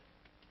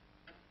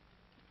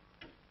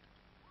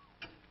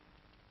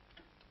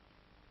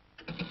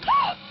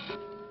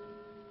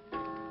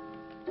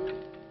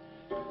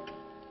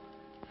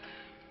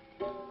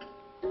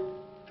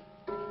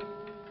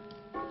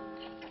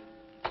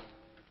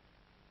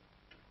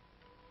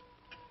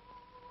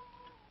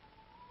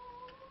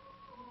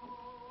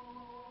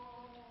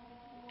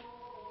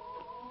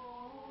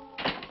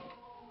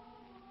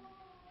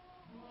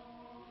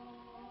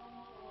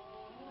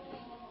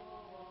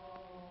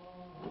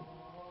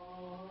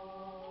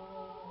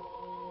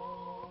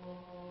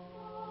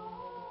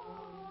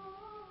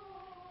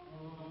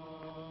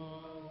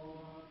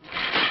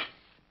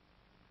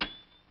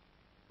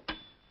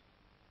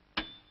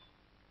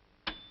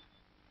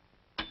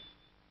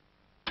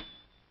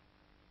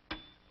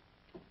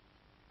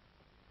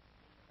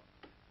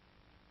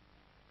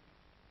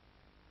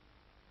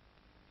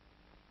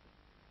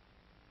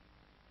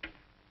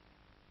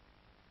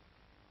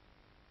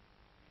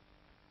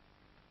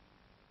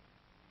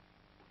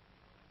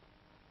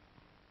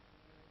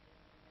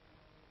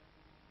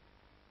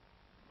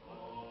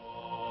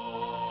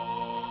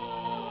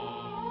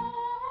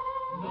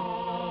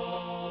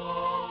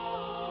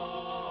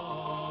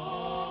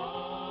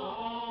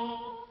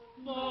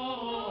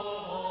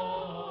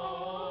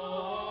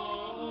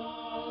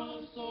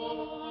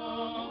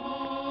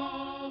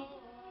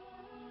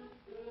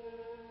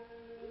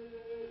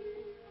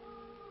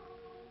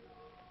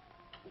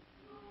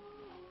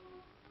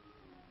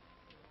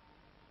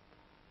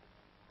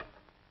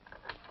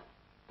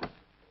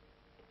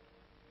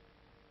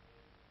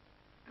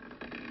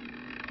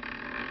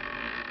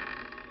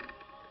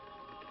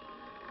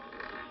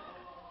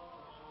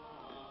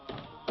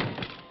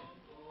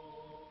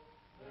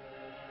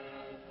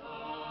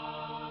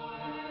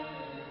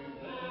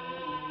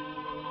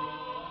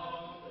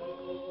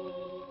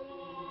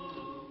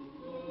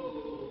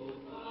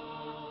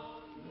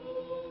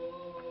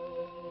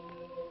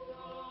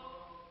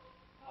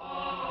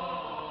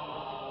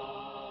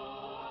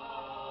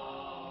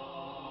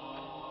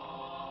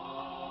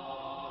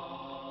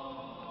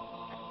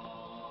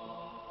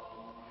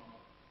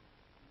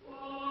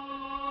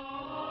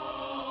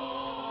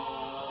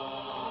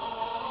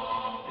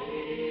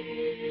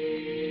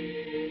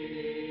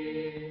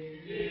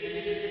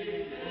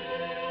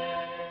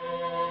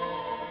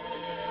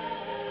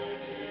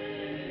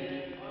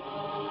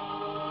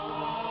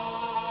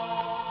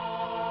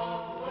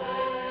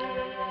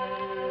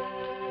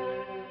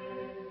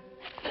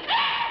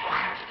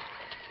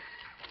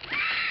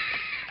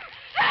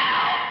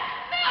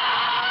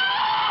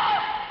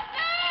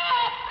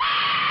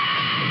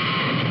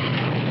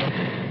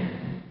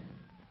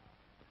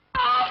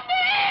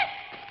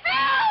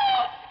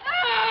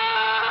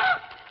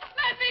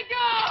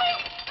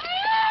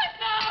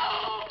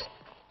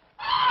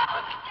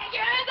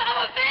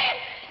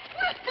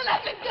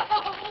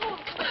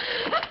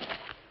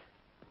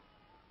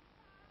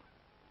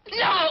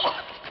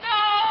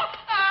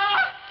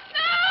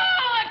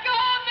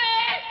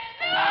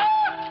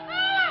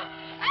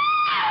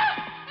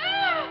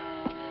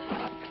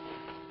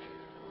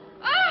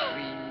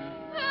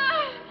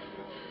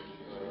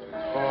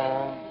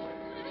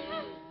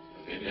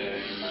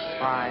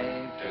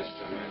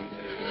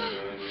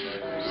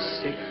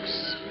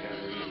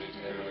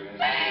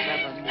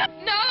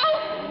 No!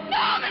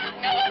 No, Mrs.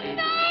 Newland,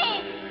 no!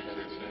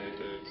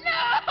 No!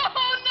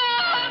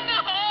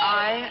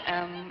 I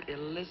am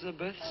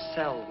Elizabeth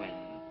Selwyn.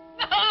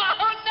 No!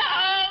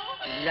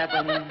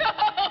 11. No!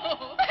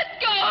 Let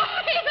go of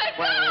me! Let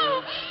go!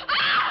 12.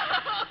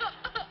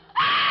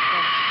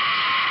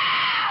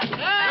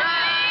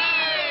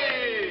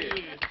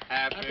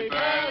 Happy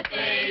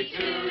birthday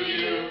to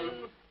you.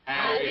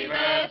 Happy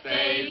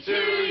birthday to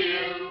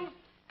you.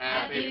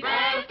 Happy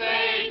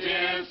birthday,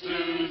 dear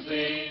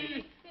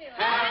Susie.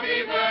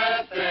 Happy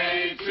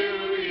birthday to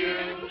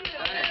you.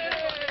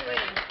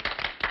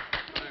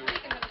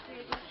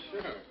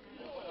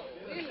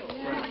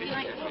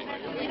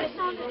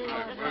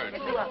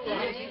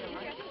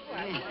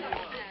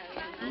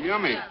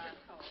 Yummy.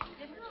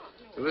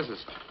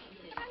 Delicious.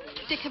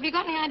 Dick, have you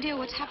got any idea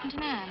what's happened to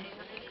Nan?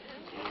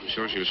 I'm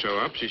sure she'll show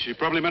up. She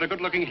probably met a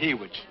good-looking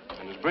he-witch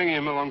and is bringing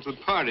him along to the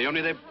party,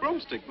 only their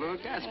broomstick blew a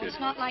gasket. It's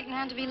not like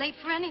Nan to be late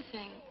for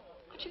anything.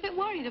 Aren't you a bit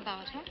worried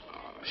about her?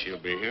 Oh, she'll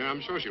be here.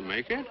 I'm sure she'll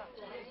make it.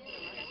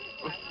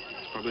 Oh,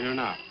 it's probably here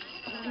now.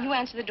 You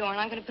answer the door, and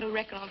I'm going to put a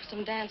record on for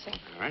some dancing.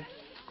 All right.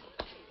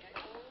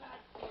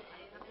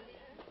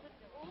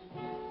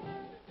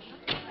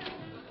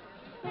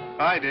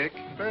 Hi, Dick.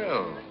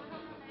 Bill.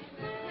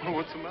 Oh,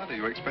 what's the matter?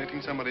 You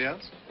expecting somebody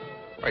else?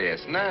 Oh,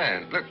 yes,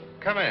 Nan. Look,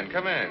 come in,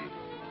 come in.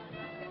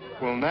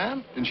 Well,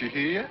 Nan, didn't you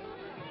hear yet?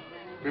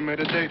 We made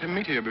a date to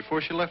meet here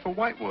before she left for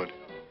Whitewood.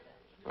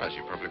 Well,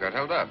 she probably got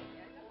held up.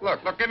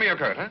 Look, give me your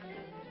coat, huh?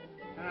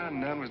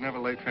 Nan was never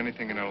late for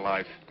anything in her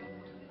life.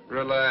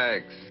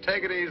 Relax.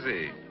 Take it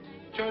easy.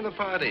 Join the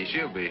party.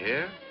 She'll be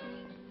here.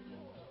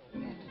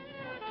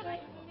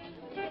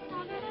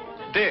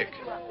 Dick.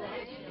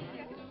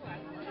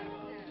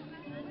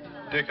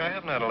 Dick, I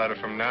haven't had a letter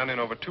from Nan in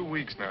over 2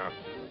 weeks now.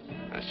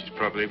 She's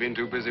probably been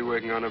too busy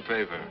working on her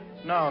paper.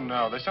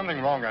 No, there's something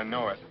wrong, I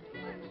know it.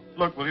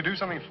 Look, will you do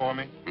something for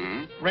me?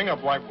 Hmm? Ring up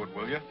Whitewood,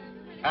 will you?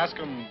 Ask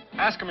him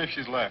if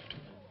she's left.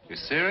 You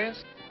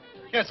serious?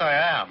 Yes, I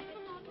am.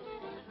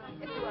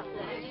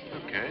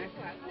 Okay.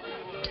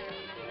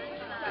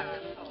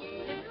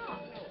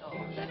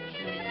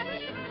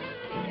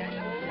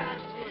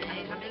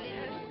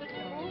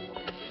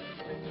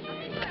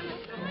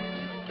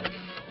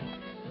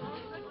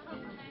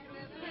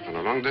 On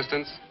a long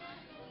distance,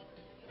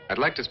 I'd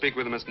like to speak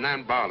with Miss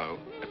Nan Barlow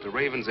at the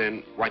Raven's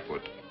Inn,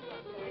 Whitewood.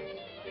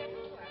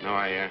 No,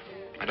 I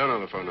don't know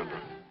the phone number.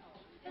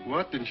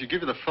 What? Didn't she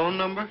give you the phone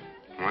number?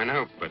 Oh, I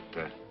know, but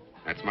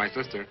that's my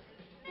sister.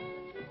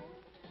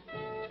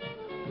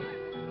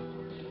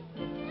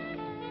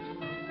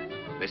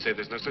 They say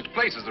there's no such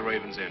place as the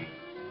Raven's Inn.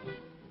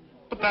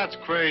 But that's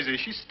crazy.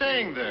 She's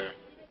staying there.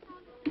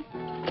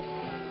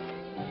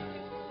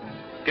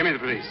 Give me the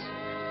police.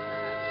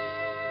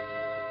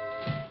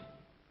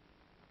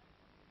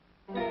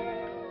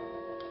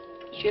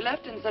 She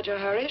left in such a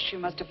hurry, she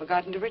must have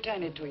forgotten to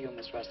return it to you,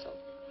 Miss Russell.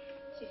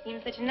 She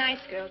seems such a nice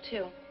girl,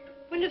 too.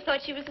 Wouldn't have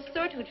thought she was the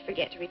sort who'd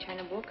forget to return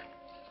a book.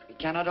 We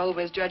cannot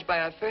always judge by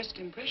our first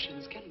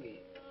impressions, can we?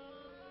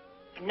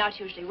 I'm not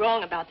usually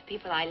wrong about the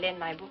people I lend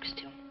my books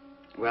to.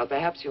 Well,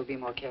 perhaps you'll be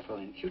more careful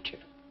in future.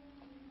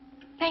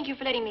 Thank you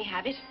for letting me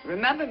have it.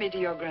 Remember me to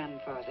your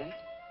grandfather.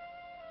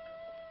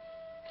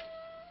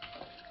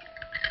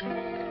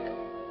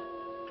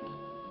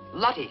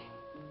 Lottie,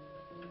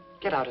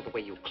 get out of the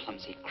way, you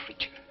clumsy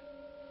creature.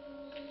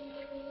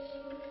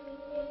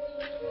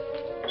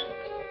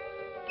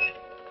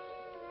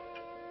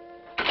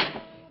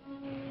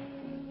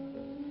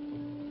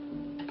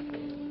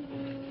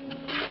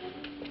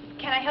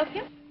 Can I help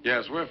you?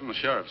 Yes, we're from the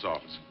sheriff's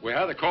office. We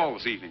had a call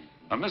this evening.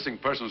 A missing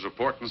persons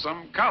report from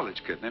some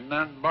college kid named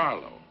Nan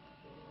Barlow.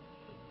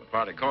 The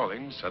party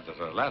calling said that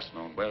her last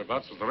known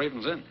whereabouts was the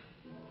Raven's Inn.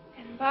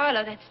 And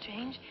Barlow, that's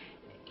strange.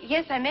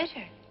 Yes, I met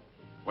her.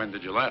 When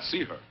did you last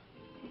see her?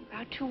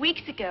 About 2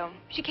 weeks ago.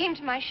 She came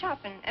to my shop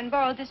and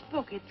borrowed this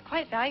book. It's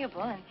quite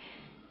valuable, and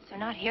so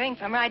not hearing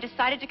from her, I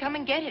decided to come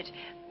and get it.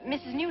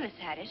 Mrs. Newlis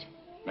had it.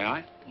 May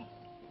I? Yes.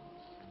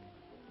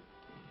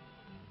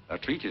 A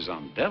treatise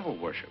on devil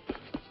worship.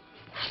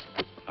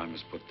 I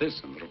must put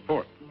this in the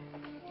report.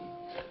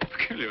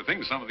 Peculiar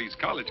things some of these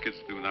college kids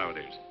do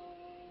nowadays.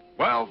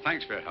 Well,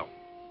 thanks for your help.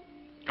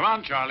 Come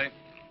on, Charlie.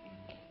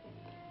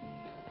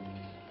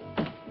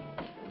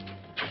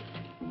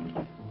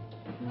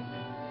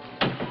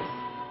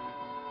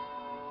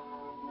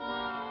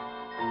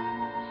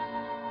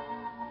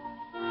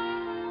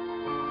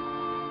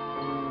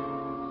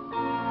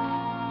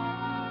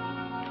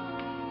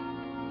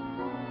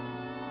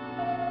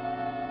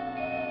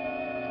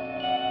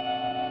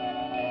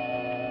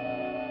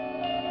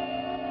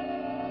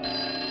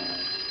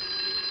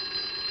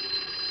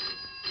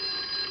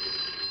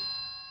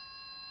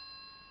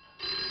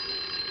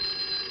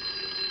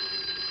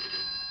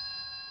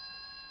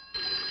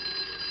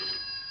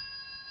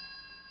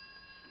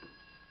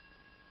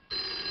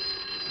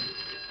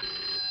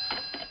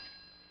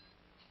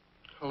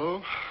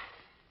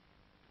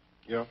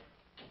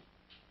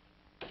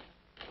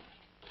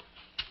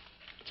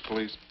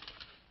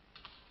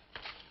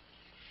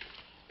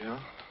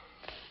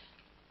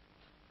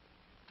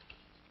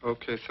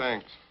 Okay,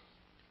 thanks.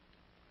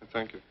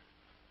 Thank you.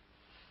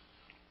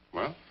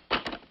 Well?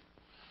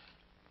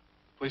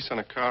 Police sent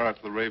a car out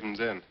to the Raven's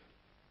Inn.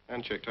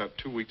 And checked out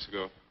 2 weeks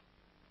ago.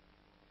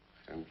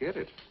 I don't get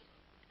it.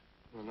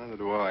 Well, neither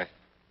do I.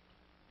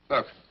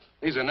 Look,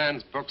 these are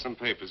Nan's books and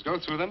papers. Go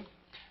through them.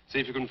 See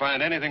if you can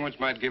find anything which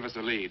might give us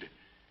a lead.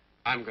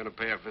 I'm going to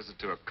pay a visit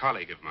to a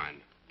colleague of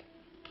mine.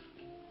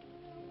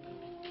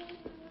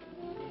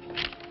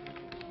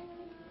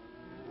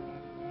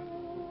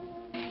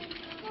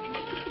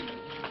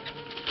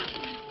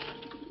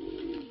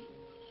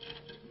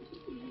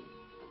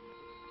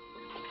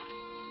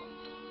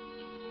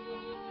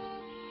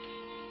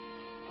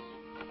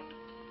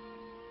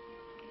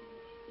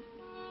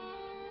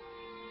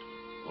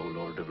 O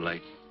Lord of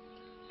Light,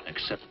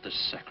 accept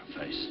this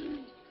sacrifice.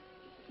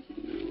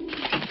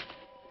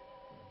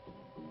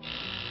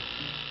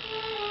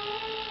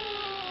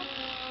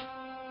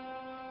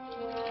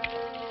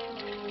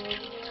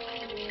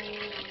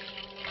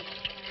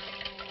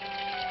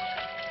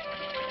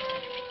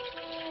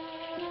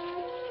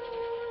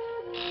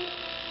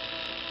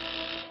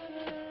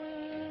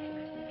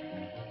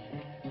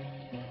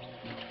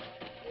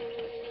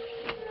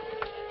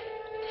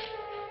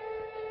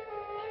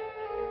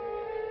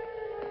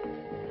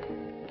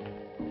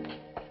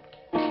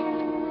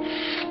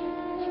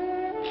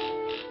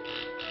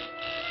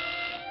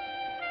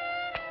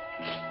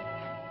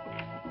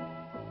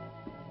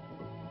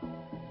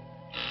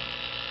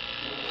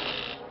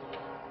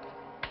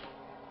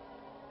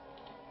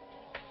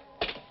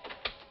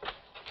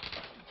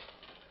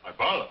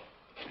 Barlow.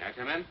 May I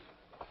come in?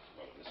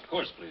 Well, of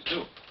course, please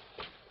do.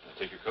 Can I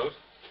take your coat?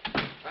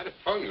 I tried to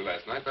phone you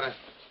last night, but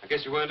I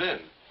guess you weren't in.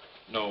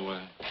 No,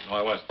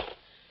 I wasn't.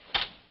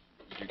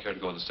 Do you care to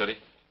go in the study?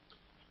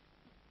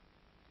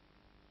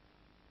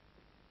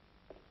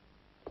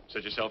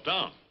 Sit yourself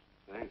down.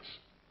 Thanks.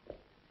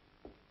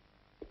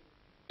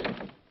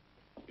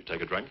 You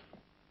take a drink?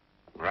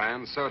 Rye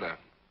and soda.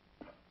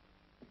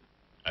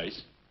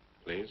 Ice,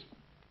 please.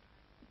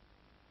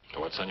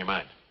 So what's on your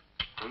mind?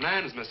 Well,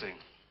 Nan's missing.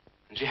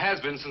 And she has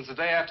been since the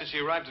day after she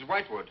arrived at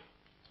Whitewood.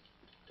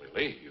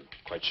 Really? You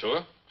quite sure?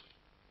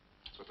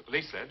 That's what the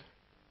police said.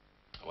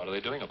 What are they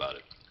doing about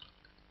it?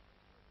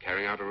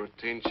 Carrying out a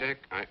routine check.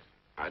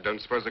 I don't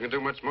suppose they can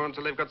do much more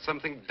until they've got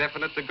something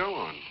definite to go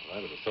on. Well,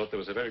 I would have thought there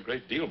was a very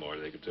great deal more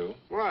they could do.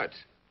 What?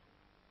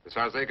 As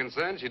far as they're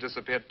concerned, she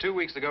disappeared 2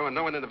 weeks ago, and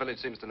no one in the village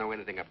seems to know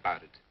anything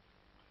about it.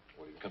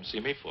 What did you come see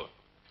me for?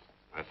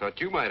 I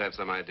thought you might have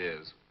some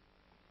ideas.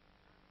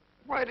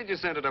 Why did you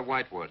send her to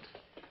Whitewood?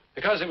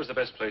 Because it was the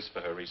best place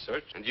for her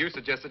research. And you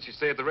suggested she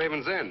stay at the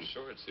Raven's Inn.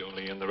 Sure, it's the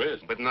only inn there is.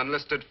 With an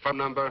unlisted phone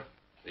number?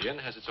 The inn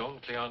has its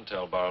own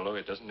clientele, Barlow.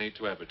 It doesn't need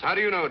to advertise. How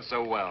do you know it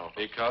so well?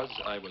 Because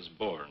I was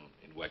born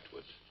in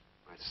Whitewood.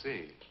 I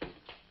see. And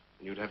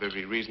you'd have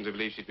every reason to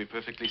believe she'd be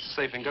perfectly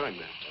safe in going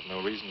there. I have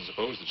no reason to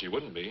suppose that she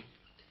wouldn't be.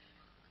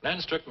 Nan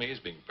struck me as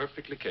being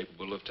perfectly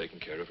capable of taking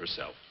care of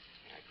herself.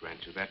 I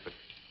grant you that, but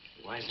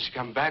why hasn't she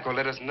come back or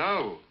let us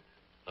know?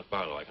 Look,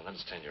 Barlow, I can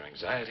understand your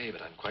anxiety,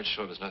 but I'm quite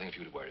sure there's nothing for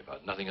you to worry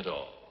about. Nothing at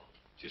all.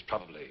 She's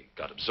probably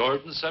got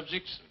absorbed in the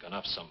subject and gone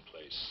off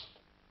someplace.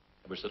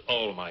 I wish that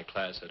all my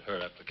class had her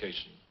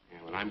application. Yeah,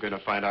 well, I'm going to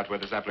find out where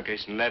this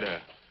application led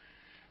her.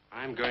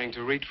 I'm going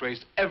to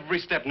retrace every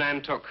step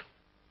Nan took.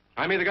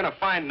 I'm either going to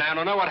find Nan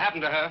or know what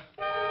happened to her.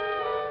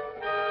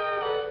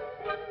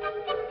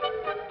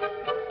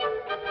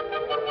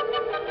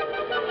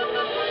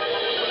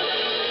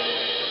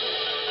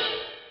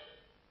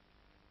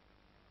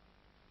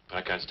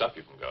 I can't stop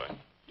you from going.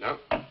 No.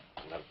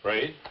 I'm not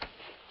afraid.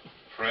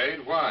 Afraid?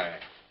 Why?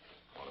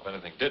 Well, if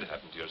anything did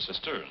happen to your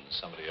sister and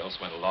somebody else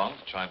went along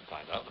to try and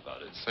find out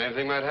about it. Same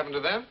thing might happen to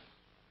them?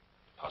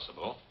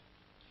 Possible.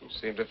 You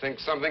seem to think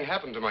something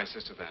happened to my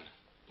sister then.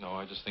 No,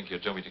 I just think you're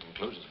jumping to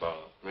conclusions,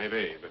 Barlow.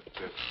 Maybe, but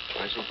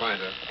I shall find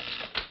her.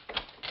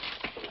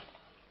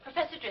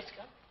 Professor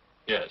Driscoll,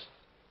 Yes.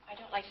 I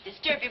don't like to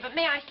disturb you, but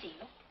may I see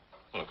you?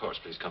 Well, of course,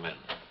 please come in.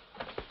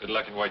 Good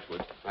luck in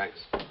Whitewood. Thanks.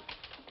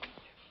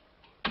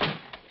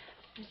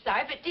 I'm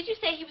sorry, but did you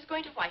say he was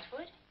going to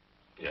Whitewood?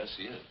 Yes,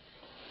 he is.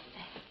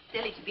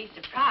 Silly to be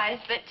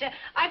surprised, but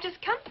I've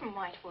just come from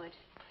Whitewood.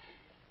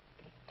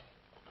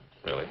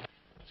 Really?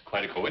 It's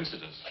quite a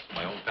coincidence.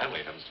 My own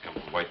family happens to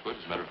come from Whitewood.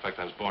 As a matter of fact,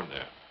 I was born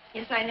there.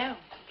 Yes, I know.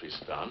 Please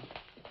sit down.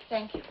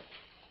 Thank you.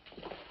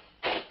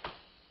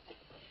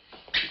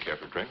 You care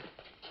for a drink?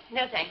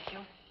 No, thank you.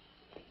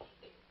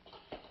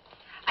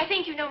 I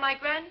think you know my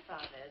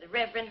grandfather, the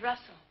Reverend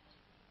Russell.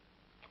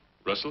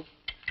 Russell?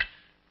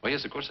 Why,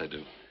 yes, of course I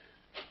do.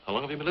 How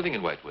long have you been living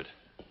in Whitewood?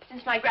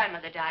 Since my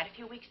grandmother died a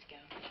few weeks ago.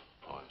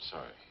 Oh, I'm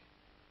sorry.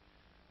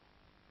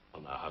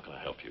 Well, now, how can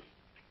I help you?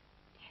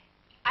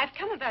 I've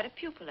come about a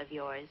pupil of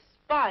yours,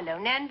 Barlow,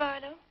 Nan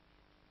Barlow.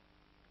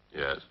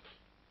 Yes?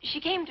 She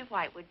came to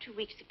Whitewood 2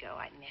 weeks ago.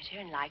 I met her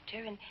and liked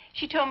her, and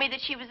she told me that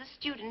she was a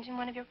student in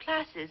one of your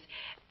classes,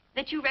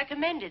 that you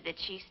recommended that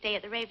she stay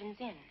at the Raven's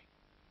Inn.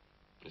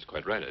 That's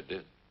quite right, I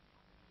did.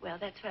 Well,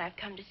 that's what I've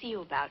come to see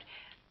you about.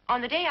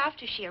 On the day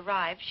after she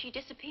arrived, she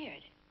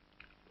disappeared.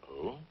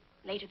 Oh?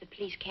 Later, the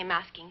police came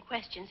asking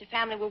questions. Her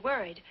family were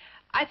worried.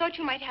 I thought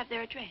you might have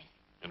their address.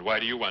 And why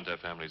do you want their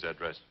family's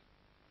address?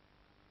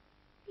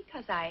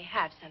 Because I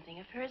have something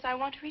of hers I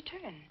want to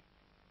return.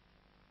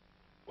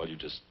 Well, you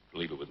just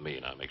leave it with me,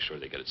 and I'll make sure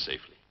they get it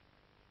safely.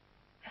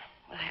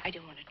 Well, I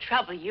don't want to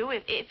trouble you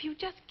if you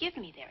just give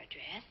me their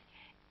address.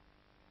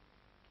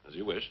 As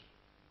you wish.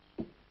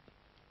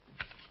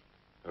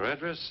 Her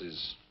address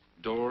is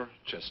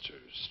Dorchester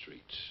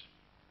Street,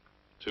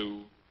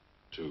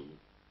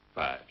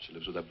 225. She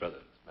lives with her brother.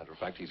 As a matter of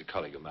fact, he's a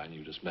colleague of mine.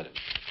 You just met him.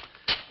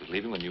 He was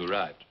leaving when you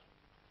arrived.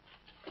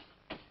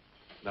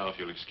 Now, if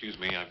you'll excuse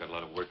me, I've got a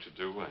lot of work to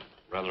do. I'm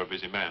rather a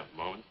busy man at the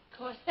moment. Of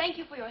course. Thank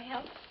you for your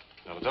help.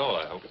 Not at all.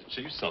 I hope it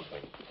achieves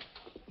something.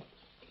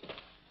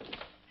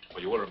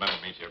 Well, you will remember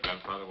me to your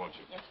grandfather, won't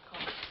you? Yes, of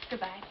course.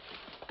 Goodbye.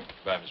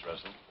 Goodbye, Miss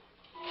Russell.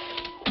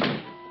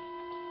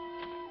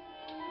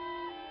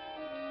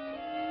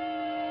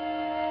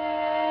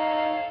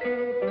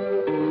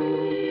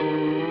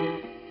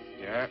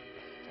 Yeah,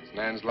 that's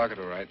Nan's locket,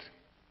 all right.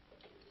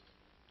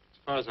 As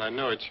far as I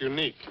know, it's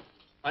unique.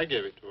 I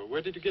gave it to her.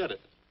 Where did you get it?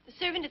 The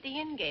servant at the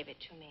inn gave it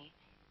to me.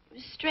 It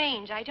was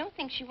strange. I don't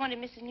think she wanted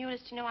Mrs.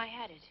 Newless to know I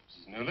had it.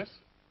 Mrs. Newless?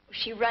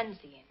 She runs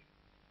the inn.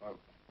 Well,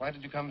 why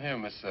did you come here,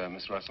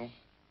 Miss Russell?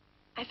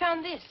 I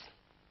found this.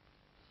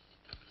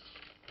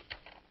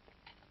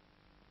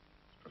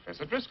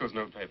 Professor Driscoll's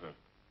notepaper.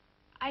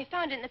 I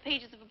found it in the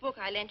pages of a book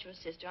I lent your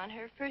sister on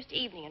her first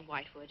evening in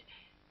Whitewood.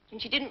 When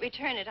she didn't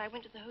return it, I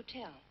went to the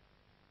hotel.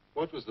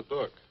 What was the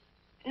book?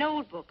 An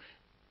old book.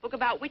 Book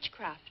about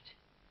witchcraft.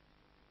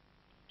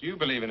 Do you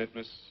believe in it,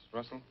 Miss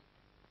Russell?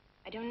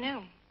 I don't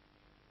know.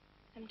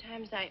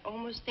 Sometimes I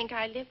almost think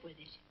I live with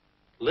it.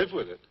 Live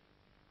with it?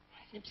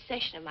 It's an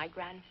obsession of my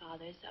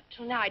grandfather's. Up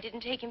till now, I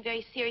didn't take him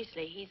very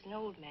seriously. He's an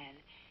old man.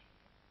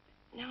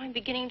 Now I'm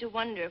beginning to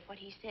wonder if what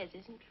he says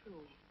isn't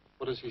true.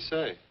 What does he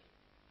say?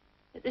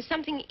 That there's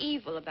something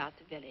evil about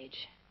the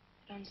village.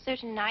 That on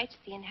certain nights,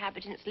 the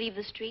inhabitants leave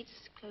the streets,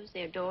 close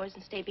their doors,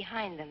 and stay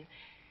behind them.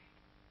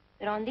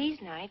 That on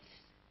these nights,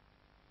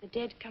 the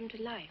dead come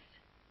to life.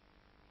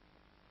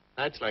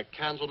 Nights like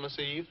Candlemas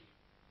Eve?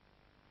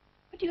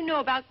 What do you know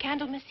about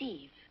Candlemas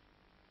Eve?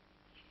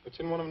 It's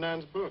in one of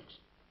Nan's books.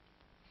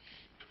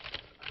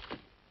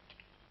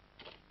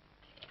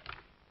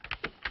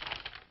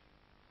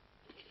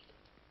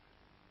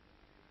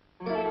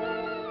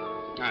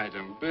 I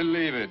don't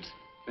believe it.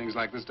 Things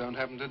like this don't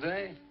happen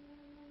today.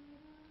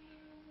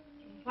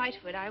 In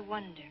Whitewood, I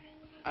wonder.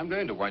 I'm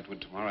going to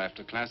Whitewood tomorrow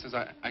after classes.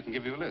 I can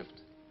give you a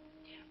lift.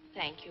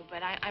 Thank you,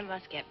 but I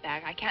must get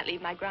back. I can't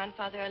leave my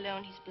grandfather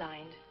alone. He's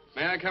blind.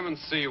 May I come and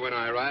see you when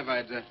I arrive?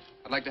 I'd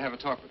like to have a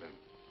talk with him.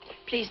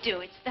 Please do.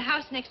 It's the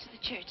house next to the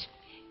church.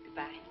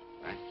 Goodbye.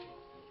 Bye.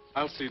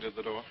 I'll see you at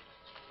the door.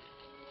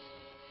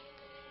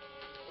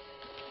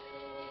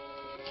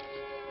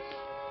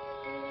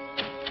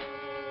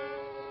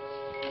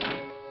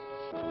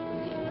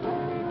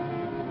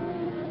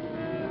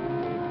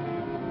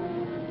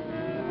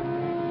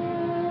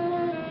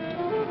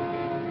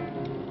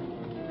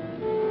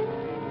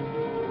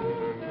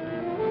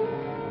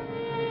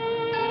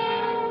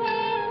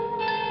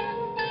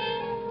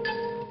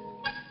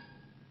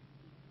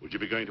 Would you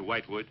be going to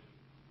Whitewood?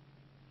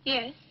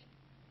 Yes.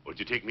 Would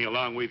you take me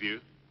along with you?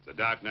 It's a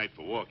dark night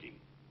for walking.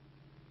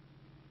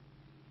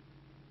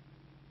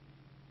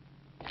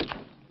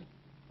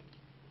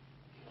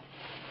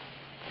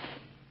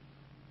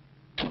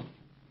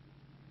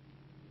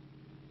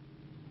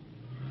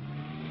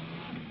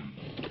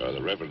 You're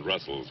the Reverend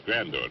Russell's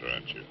granddaughter,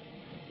 aren't you?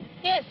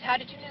 Yes. How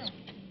did you know?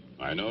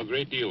 I know a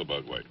great deal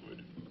about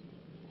Whitewood.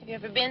 Have you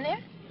ever been there?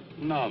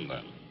 Now and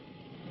then.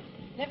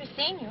 Never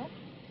seen you.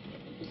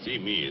 To see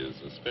me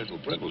is a special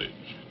privilege.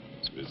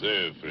 It's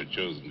reserved for a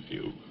chosen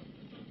few.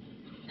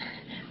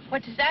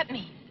 What does that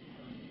mean?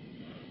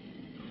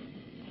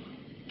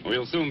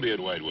 We'll soon be at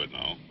Whitewood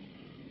now.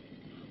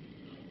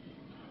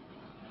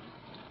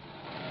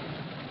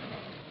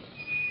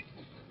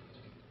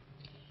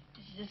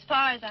 This is as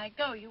far as I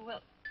go. You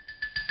will.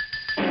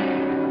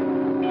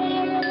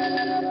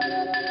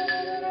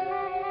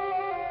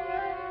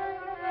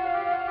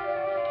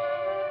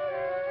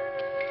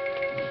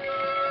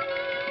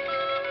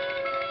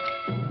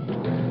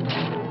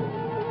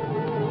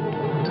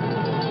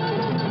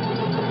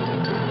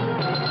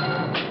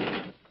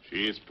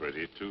 She's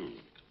pretty, too.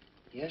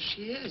 Yes,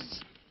 she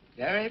is.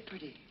 Very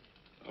pretty.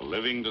 A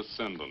living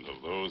descendant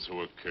of those who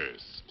were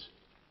cursed.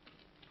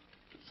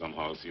 It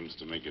somehow seems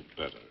to make it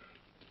better.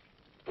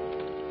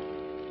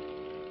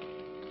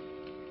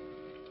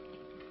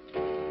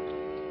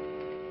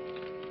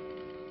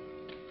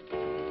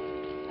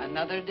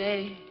 Another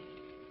day.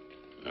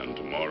 And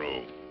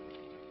tomorrow.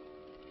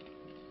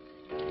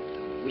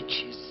 The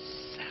witch's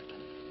Sabbath.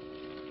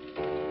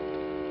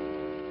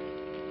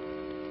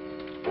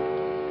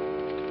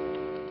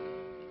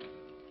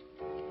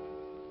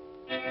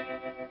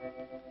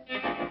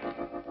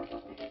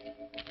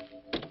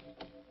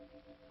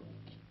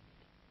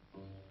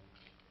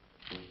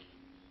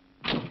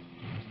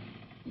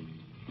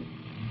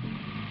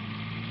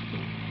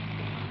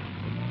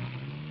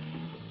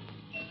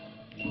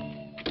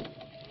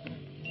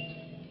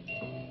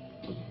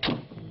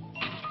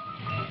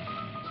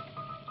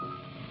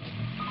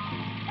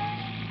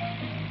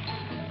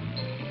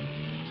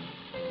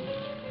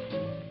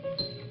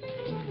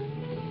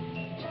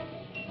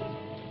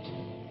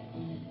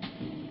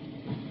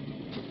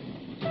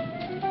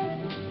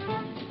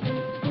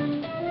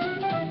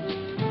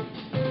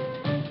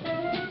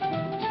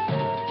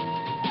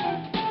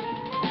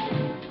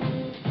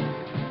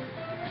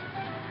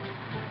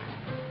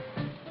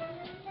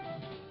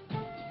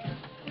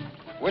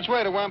 Which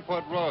way to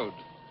Wamport Road?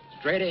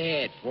 Straight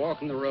ahead.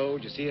 Walking the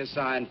road, you see a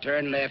sign,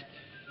 turn left.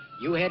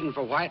 You heading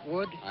for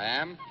Whitewood? I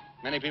am.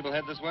 Many people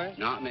head this way?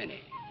 Not many.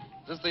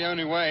 Is this the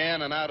only way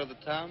in and out of the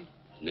town?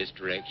 In this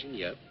direction,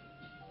 yep.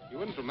 You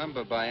wouldn't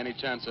remember by any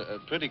chance a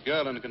pretty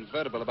girl in a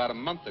convertible about a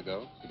month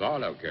ago?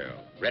 Barlow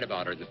girl. Read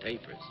about her in the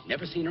papers.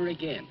 Never seen her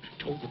again.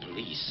 Told the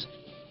police.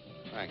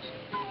 Thanks.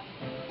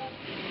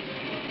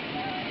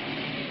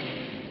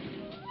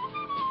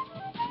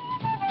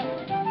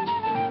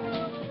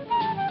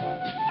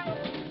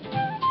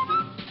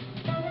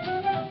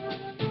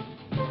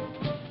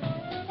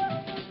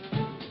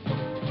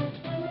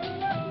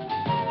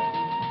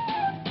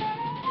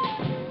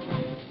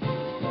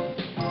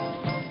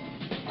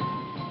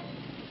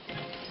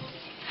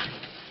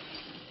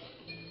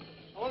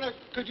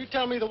 Could you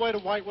tell me the way to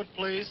Whitewood,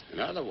 please?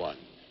 Another one.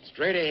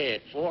 Straight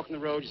ahead. Fork in the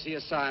road, you see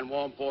a sign,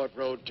 Wamport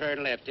Road.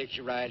 Turn left, takes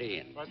you right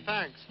in. Right,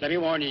 thanks. Let me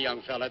warn you,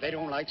 young fella, they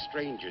don't like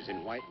strangers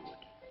in Whitewood.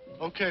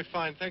 Okay,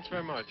 fine. Thanks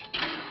very much.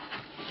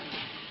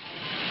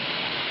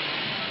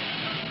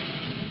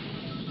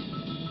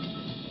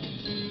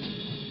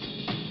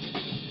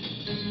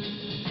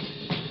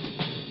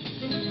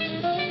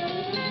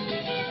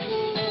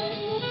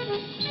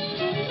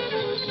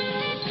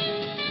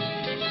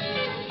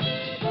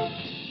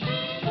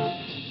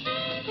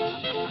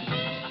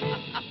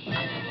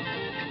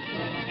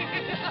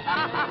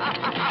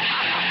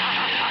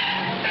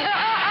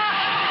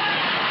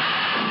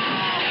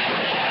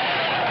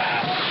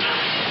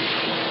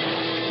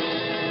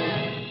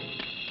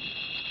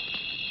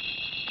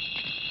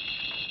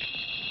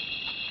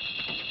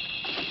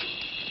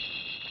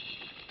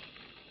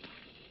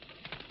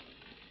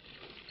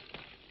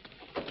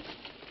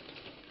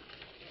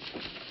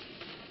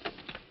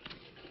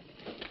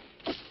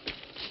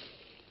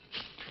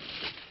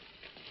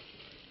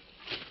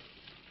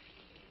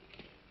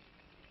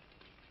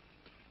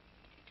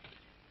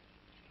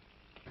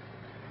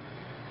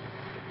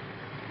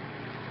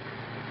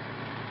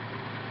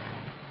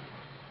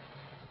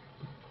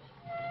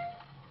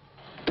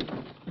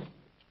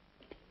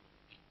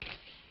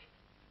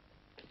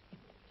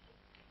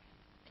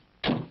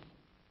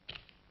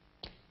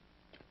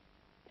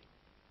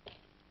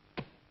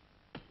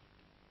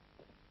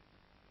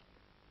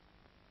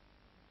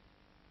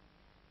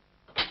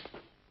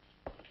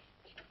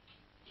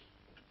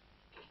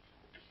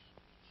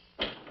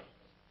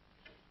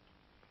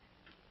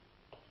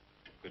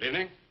 Good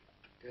evening.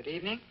 Good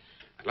evening.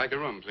 I'd like a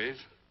room, please.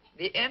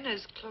 The inn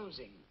is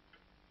closing.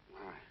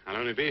 I'll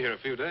only be here a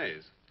few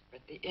days.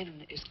 But the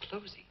inn is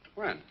closing.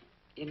 When?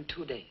 In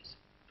 2 days.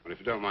 Well, if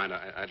you don't mind,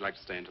 I'd like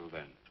to stay until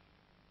then.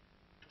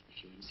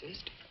 If you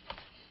insist.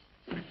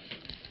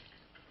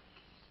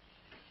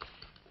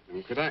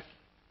 Well, could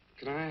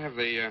I have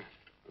the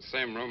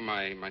same room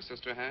my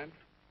sister had?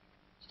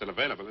 Still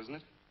available, isn't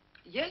it?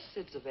 Yes,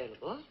 it's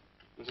available.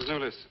 Mrs.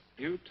 Willis,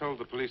 you told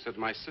the police that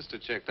my sister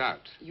checked out.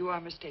 You are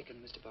mistaken,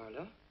 Mr.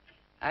 Barlow.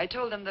 I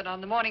told them that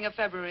on the morning of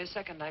February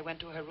 2nd, I went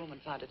to her room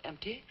and found it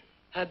empty,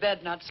 her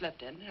bed not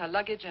slept in, her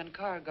luggage and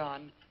car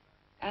gone,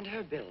 and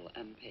her bill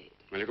unpaid.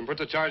 Well, you can put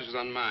the charges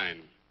on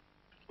mine.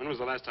 When was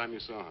the last time you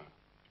saw her?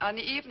 On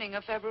the evening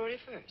of February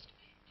 1st.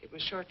 It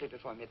was shortly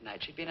before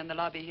midnight. She'd been in the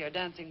lobby here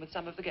dancing with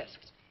some of the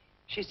guests.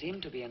 She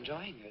seemed to be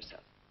enjoying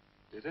herself.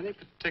 Did any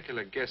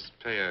particular guest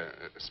pay a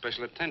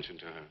special attention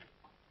to her?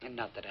 And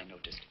not that I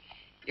noticed.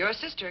 Your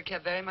sister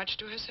kept very much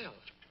to herself.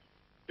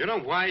 You know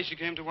why she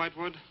came to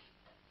Whitewood?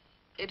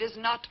 It is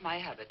not my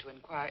habit to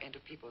inquire into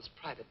people's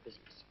private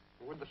business.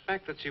 Would the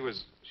fact that she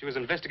was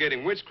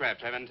investigating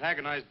witchcraft have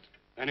antagonized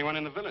anyone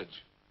in the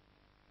village?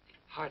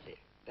 Hardly.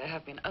 There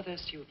have been other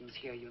students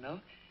here, you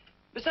know.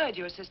 Besides,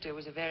 your sister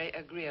was a very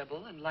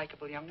agreeable and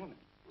likable young woman.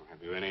 Well,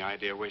 have you any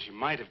idea where she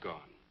might have gone?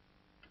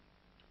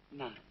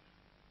 None.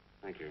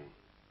 Thank you.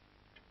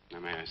 Now,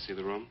 may I see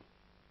the room?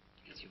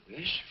 As you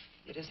wish.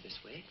 It is this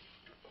way.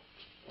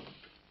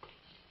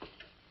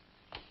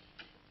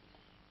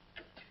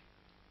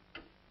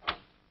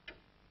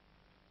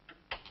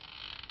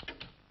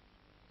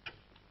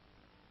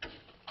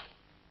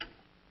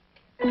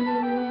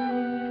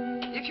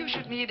 If you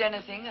should need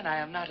anything and I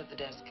am not at the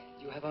desk,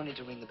 you have only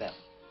to ring the bell.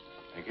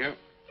 Thank you.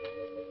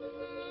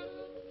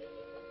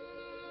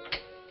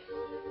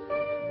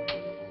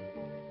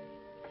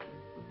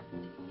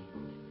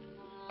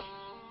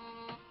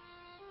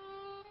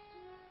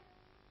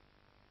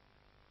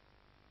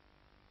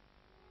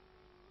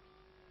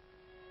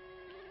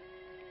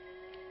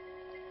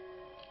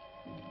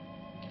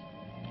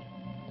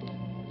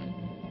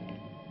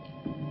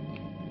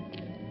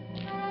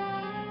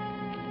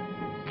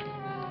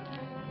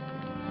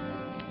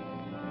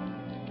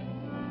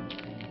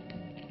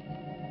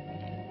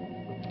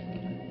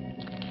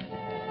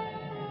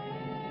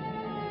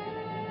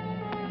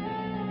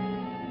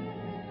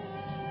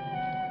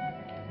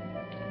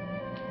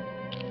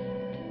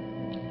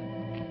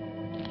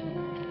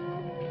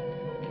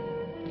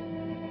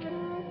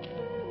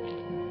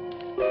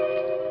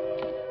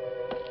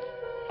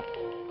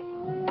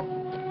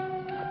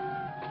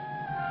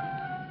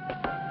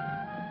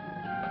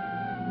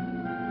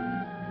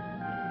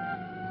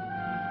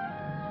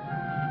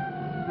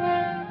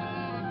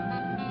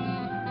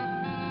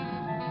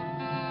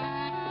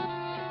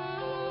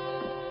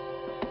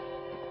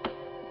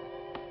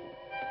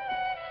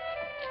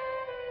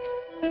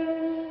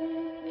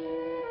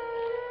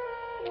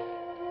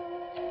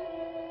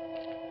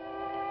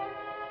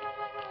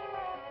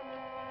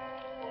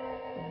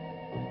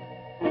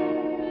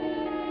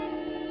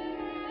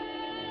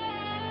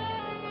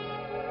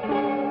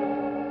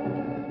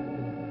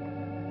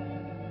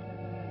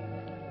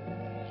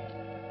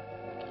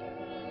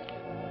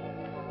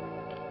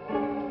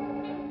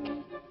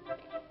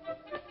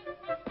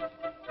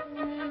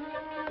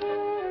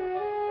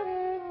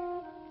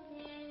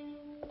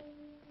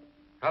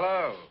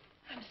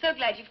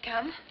 glad you've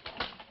come.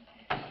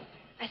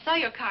 I saw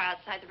your car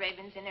outside the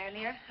Ravens Inn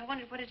earlier. I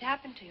wondered what had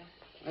happened to you.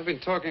 I've been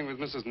talking with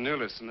Mrs.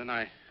 Newlis, and then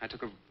I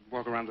took a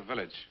walk around the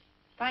village.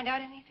 Find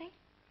out anything?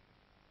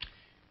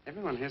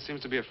 Everyone here seems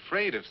to be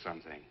afraid of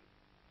something.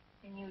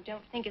 And you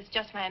don't think it's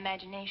just my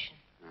imagination?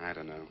 I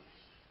don't know.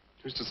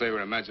 Who's to say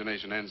where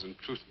imagination ends and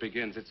truth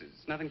begins? It's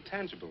nothing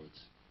tangible.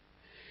 It's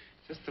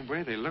just the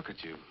way they look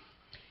at you.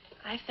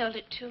 I felt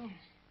it, too.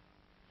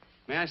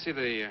 May I see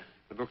the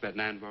book that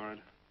Nan borrowed?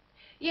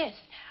 Yes.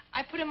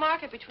 I put a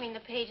marker between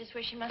the pages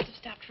where she must have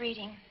stopped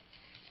reading.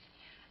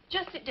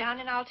 Just sit down,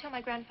 and I'll tell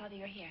my grandfather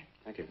you're here.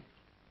 Thank you.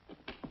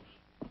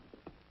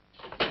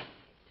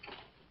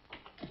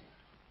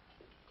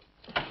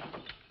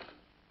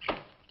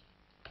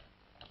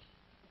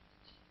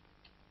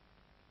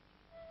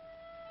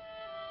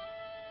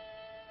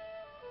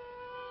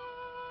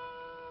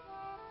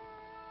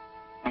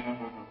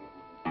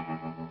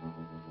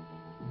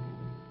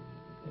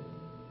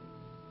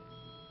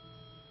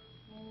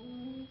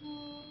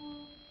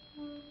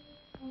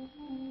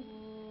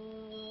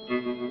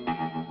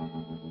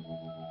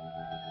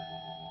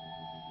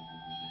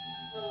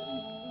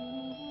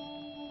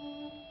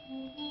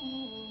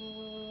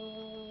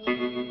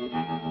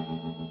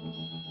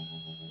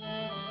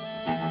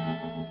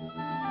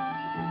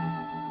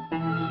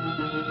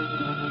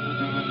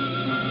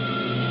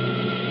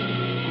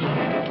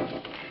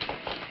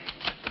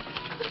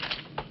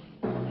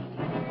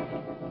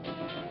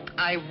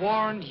 I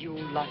warned you,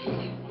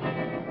 Lottie.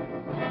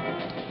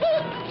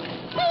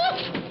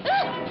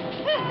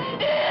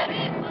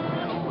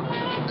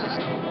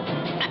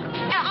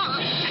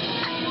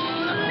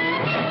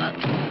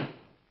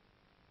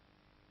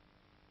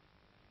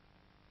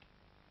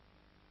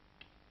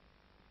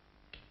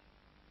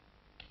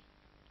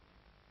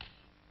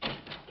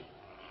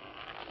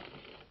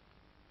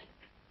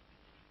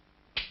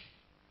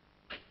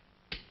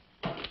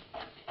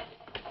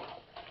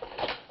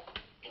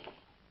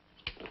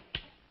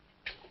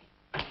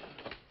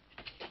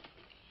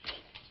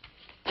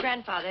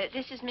 Grandfather,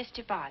 this is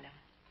Mr. Barlow.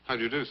 How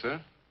do you do, sir?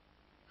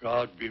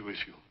 God be with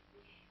you.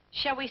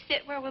 Shall we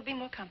sit where we'll be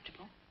more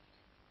comfortable?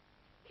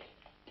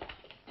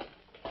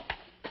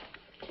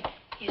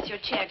 Here's your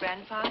chair,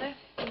 Grandfather.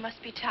 You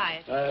must be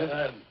tired.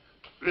 I am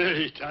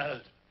really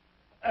tired.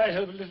 I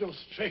have little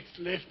strength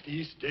left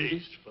these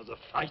days for the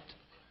fight.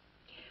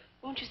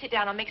 Won't you sit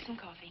down? I'll make some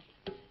coffee.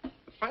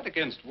 The fight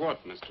against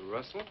what, Mr.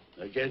 Russell?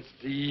 Against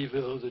the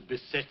evil that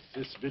besets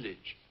this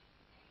village.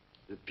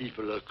 The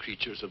people are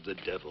creatures of the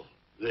devil.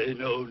 They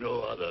know no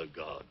other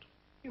God.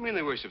 You mean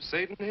they worship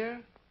Satan here?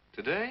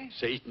 Today?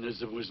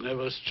 Satanism was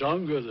never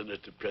stronger than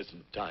at the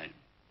present time.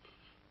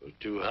 For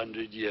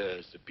 200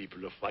 years, the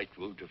people of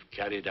Whitewood have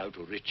carried out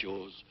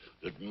rituals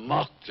that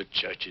mock the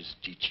church's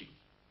teaching.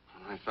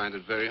 I find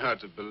it very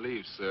hard to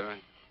believe, sir.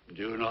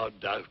 Do not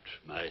doubt,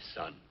 my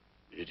son.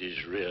 It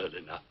is real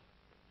enough.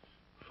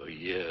 For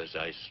years,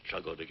 I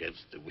struggled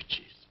against the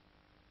witches.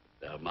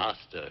 Their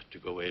master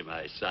took away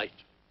my sight.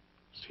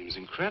 Seems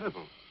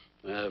incredible.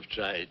 I have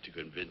tried to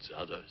convince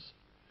others.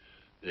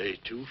 They,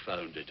 too,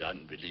 found it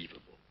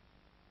unbelievable.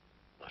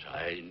 But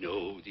I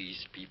know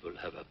these people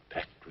have a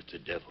pact with the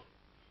devil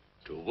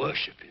to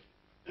worship him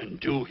and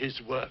do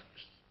his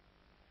works.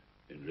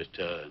 In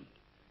return,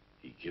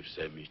 he gives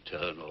them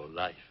eternal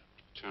life.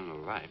 Eternal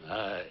life?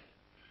 Aye.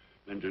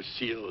 And to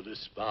seal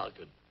this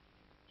bargain,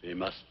 they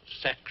must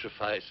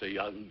sacrifice a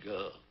young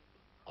girl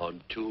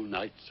on 2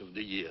 nights of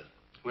the year.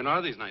 When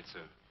are these nights,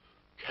 sir?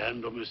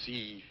 Candlemas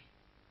Eve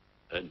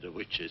and the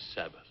witch's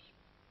Sabbath.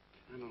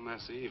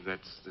 Candlemas Eve,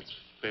 that's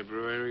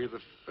February the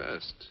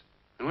 1st.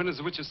 And when is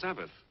the witch's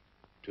Sabbath?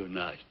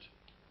 Tonight.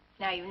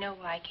 Now you know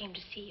why I came to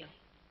see you.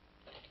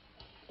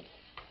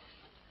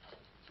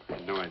 I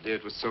had no idea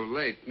it was so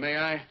late. May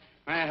I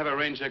have a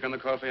rain check on the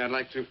coffee? I'd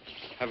like to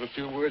have a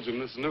few words with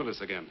Miss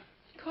Newlis again.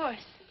 Of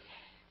course.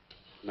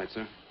 Good night,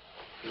 sir.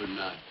 Good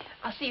night.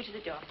 I'll see you to the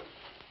door.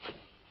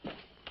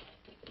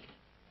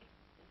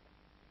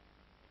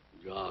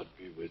 God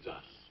be with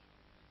us.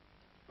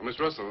 Well, Miss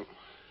Russell,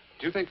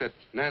 do you think that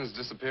Nan's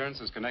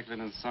disappearance is connected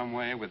in some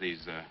way with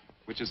these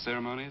witches'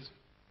 ceremonies?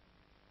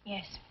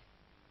 Yes.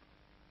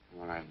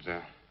 Well,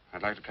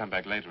 I'd like to come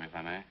back later, if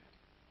I may.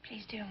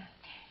 Please do.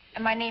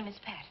 And my name is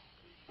Pat.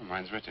 Well,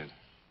 mine's Richard.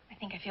 I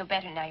think I feel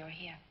better now you're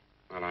here.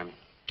 Well, I'm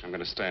going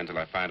to stay until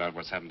I find out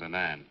what's happened to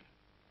Nan.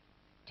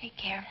 Take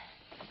care.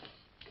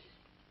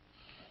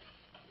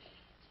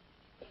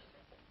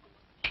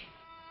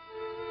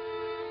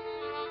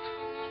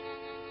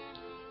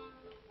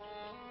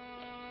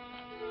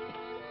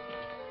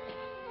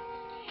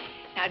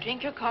 Now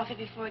drink your coffee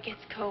before it gets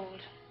cold.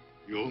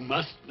 You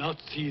must not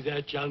see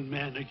that young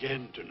man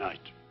again tonight.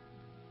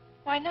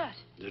 Why not?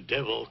 The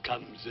devil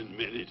comes in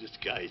many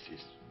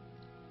disguises.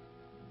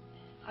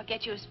 I'll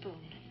get you a spoon.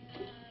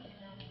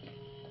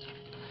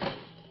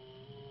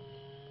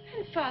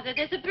 Father,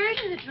 there's a bird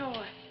in the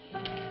drawer.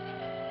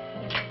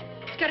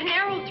 It's got an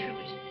arrow through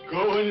it.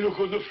 Go and look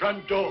on the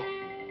front door.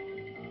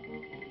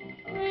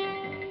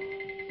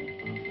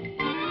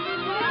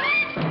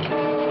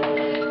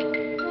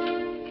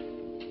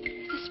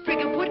 There's a sprig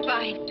of woodbine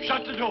sign.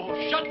 Shut the door.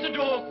 Shut the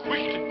door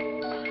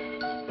quickly.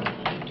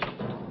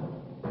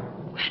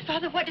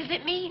 Grandfather, what does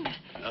it mean?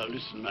 Now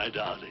listen, my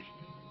darling.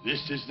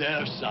 This is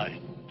their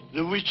sign.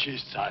 The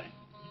witch's sign.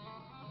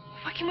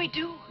 What can we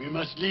do? We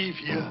must leave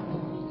here.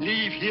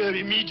 Leave here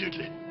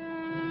immediately.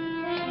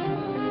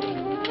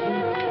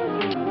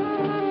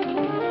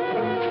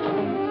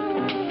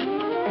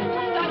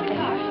 Stop the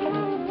car.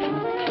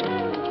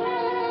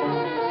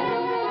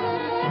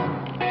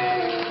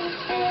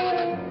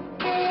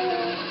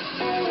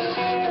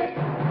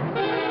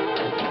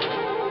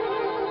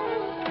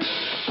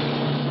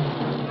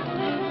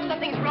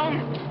 Something's wrong.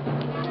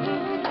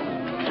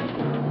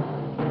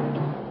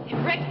 It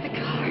wrecked the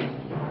car.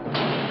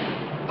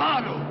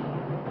 Barlow!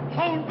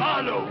 Phone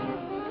Barlow!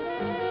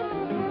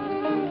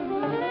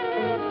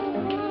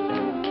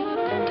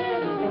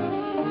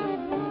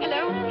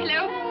 Hello?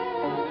 Hello?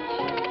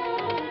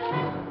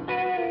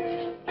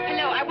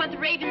 Hello, I want the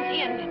Ravens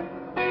Inn.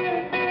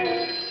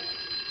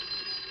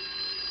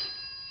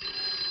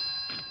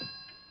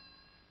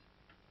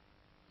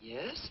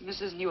 Yes,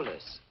 Mrs.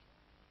 Newless.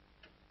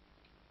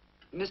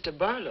 Mr.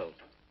 Barlow.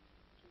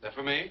 Is that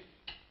for me?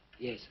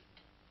 Yes.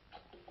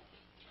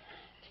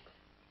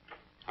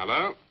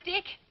 Hello?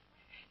 Dick?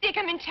 Dick,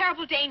 I'm in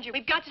terrible danger.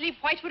 We've got to leave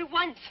Whitewood at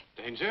once.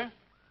 Danger?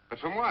 But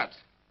from what?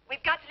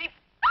 We've got to leave...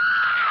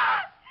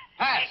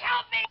 Pat! Dick,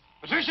 help me!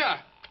 Patricia!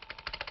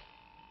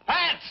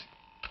 Pat!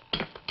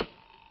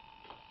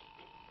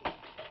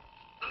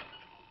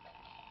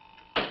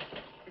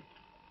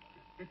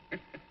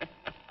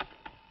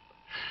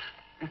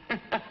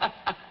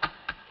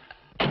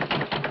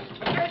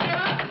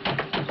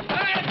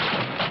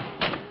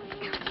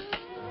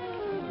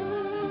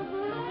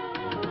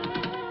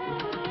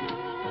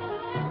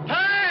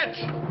 Pat!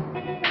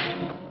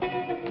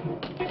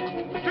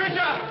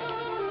 Patricia!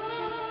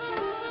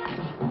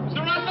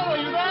 Mr. Russell, are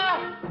you there?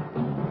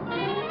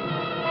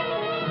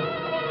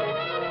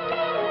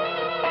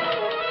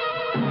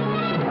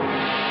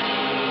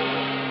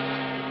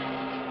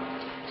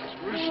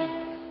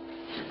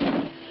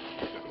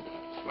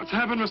 What's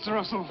happened, Mr.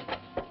 Russell?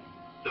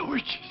 The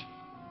witches.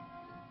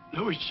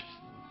 The witches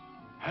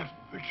have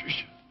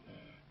Patricia.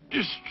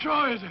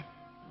 Destroy them.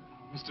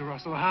 Mr.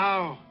 Russell,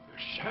 how? The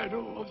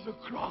shadow of the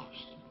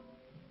cross.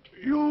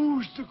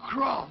 Use the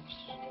cross.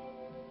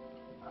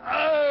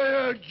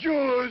 I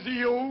adjure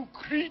thee, O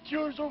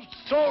creatures of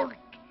salt,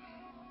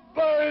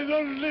 by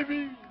the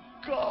living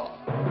God.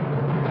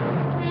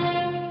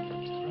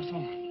 Mr.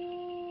 Russell.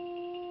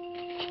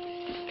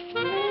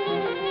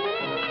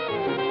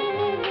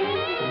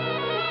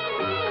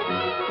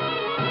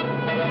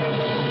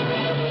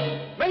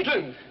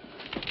 Maitland!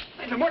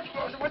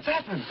 Maitland, what's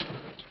happened?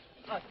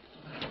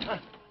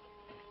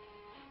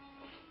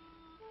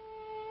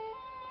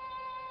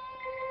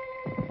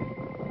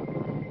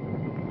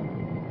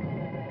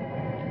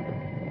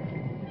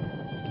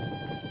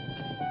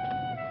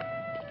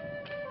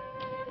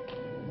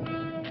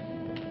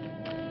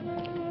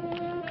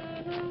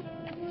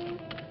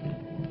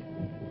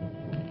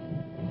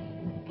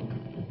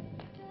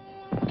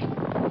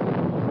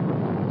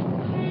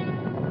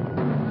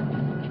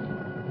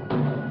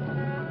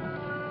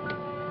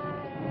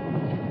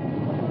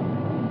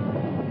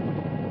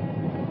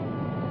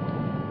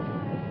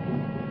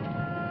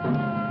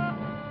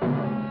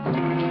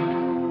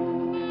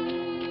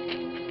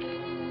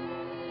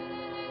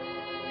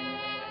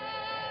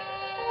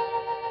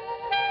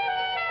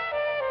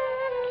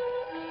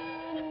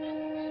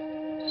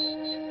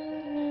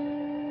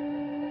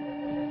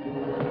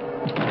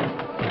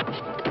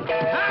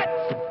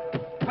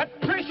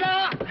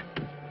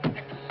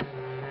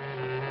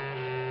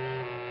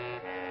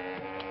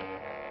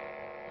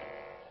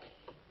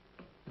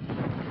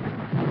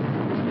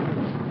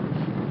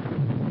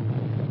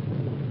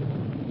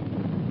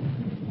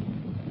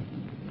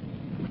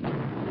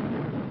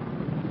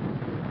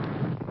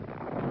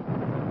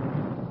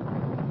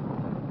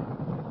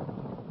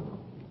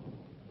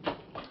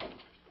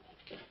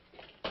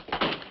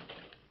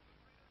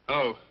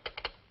 Oh.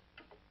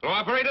 Hello,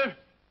 operator?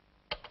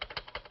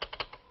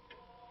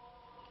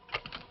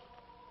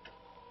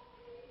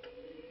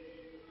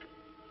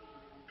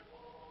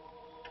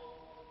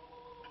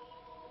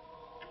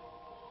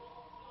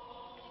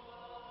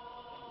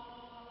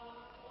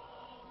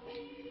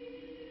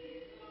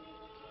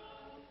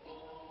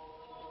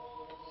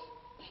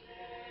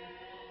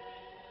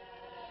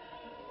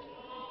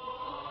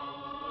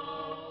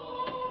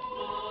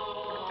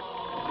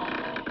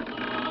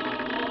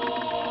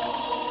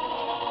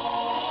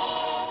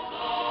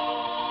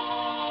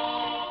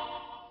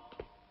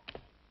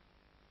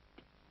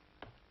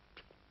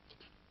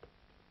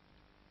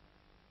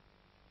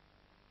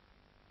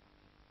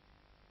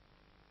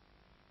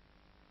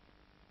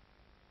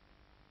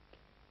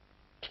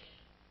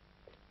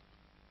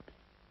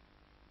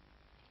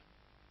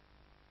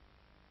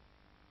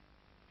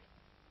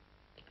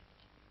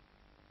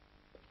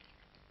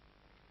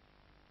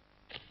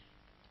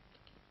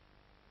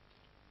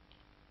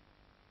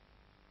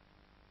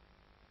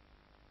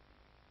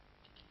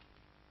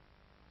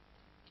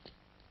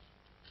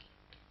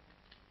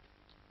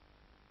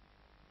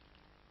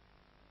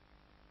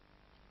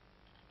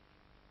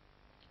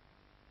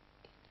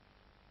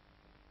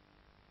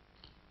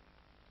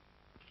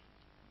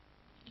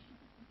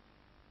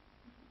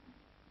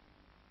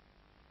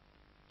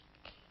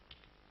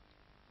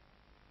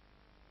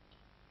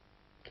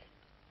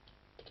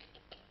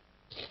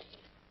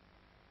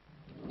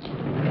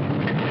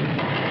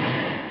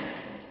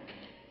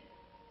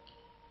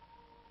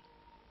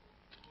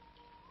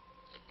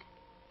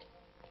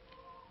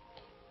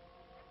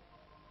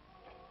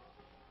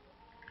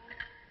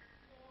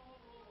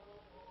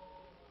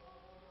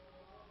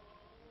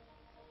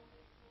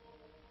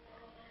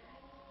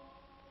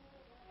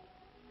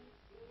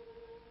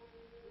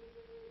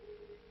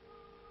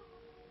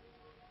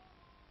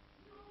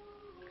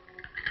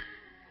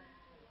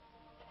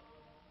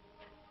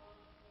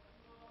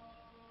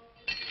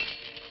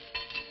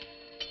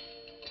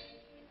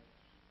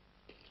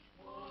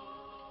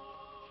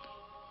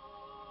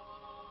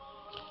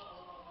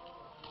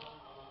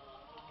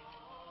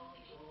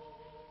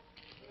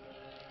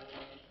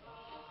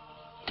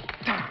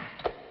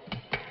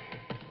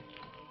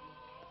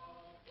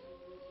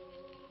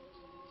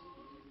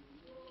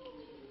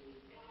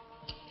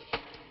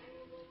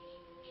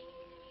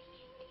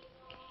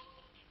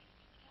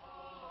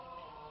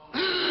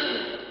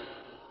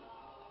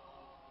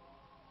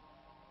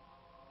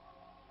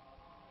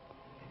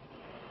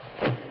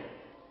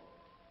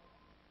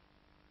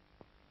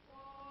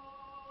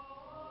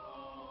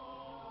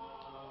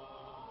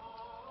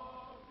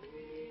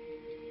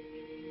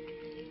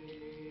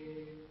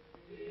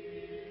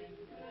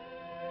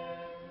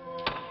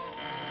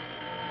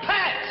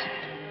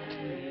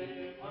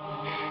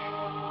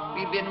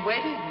 been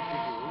waiting for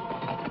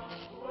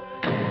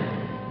you.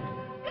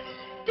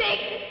 Dick,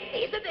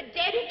 these are the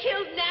dead who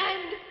killed Nan.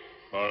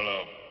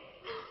 Harlow.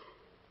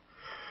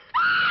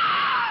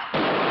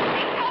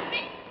 Dick, help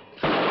me.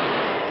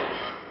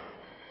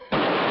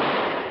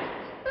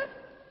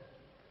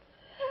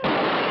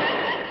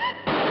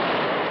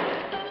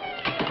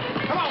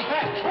 Come on,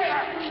 Pat. Hurry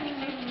up.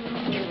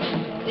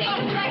 Dick,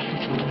 right.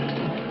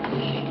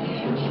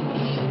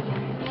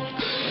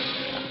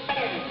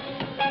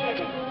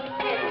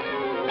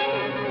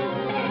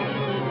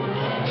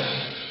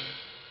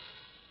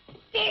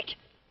 Dick!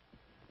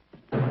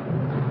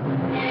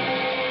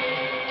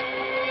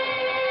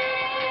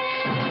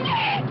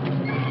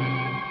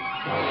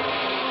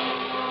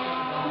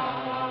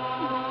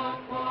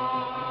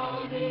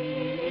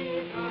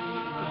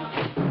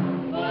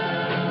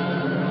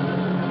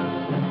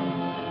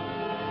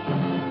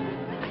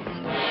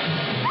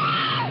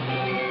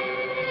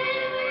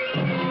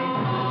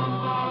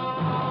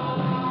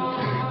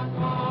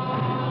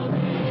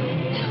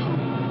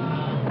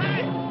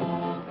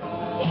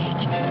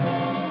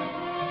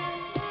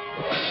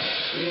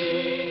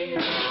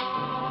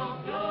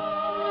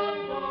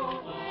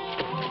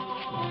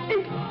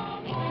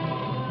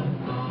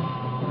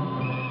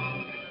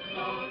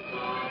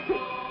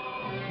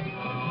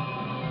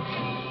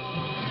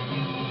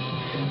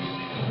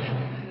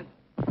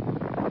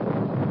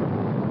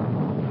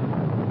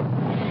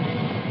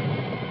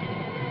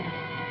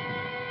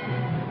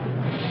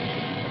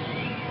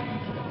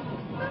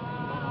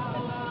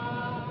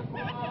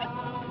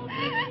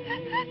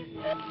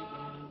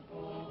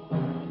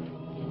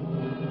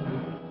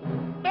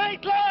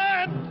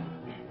 Maitland!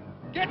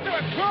 Get to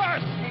a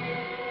cross!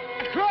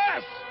 A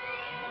cross!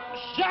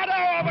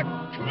 Shadow of a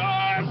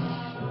cross!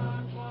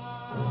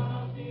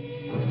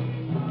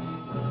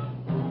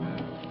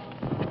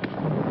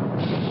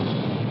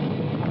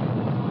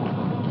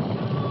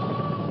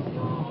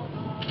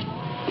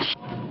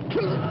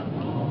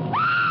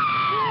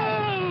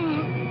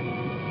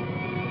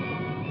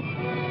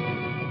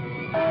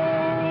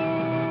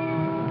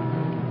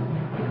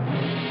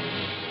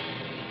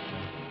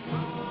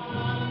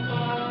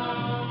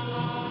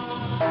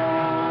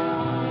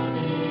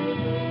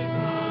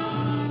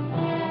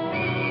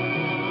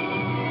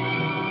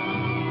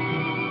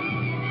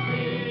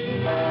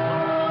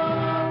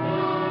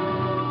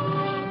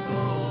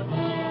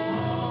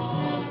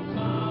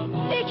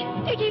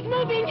 Dick, he's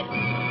moving.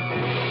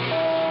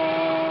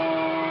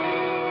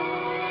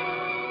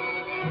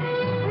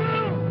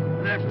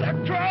 Lift the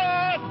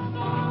cross!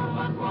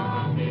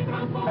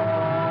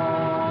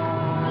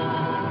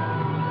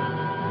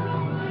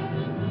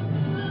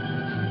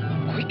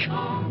 Quick!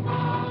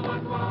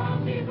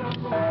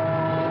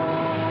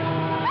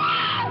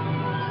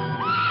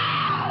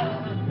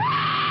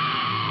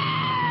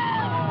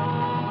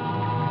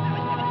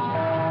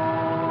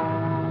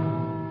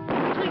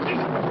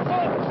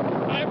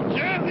 I'm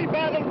jersey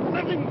by the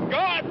living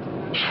God!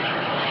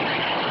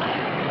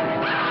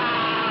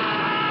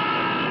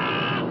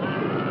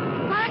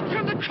 Back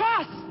from the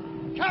cross!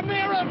 Come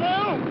here,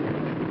 Emil!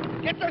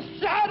 Get the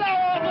shadow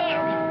of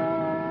him!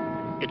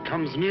 It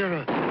comes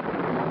nearer.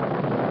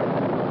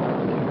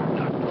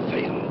 Not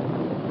fail.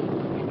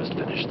 We must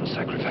finish the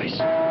sacrifice.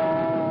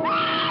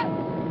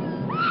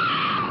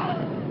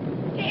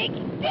 Dick!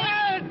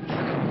 Dead!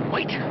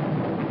 Wait!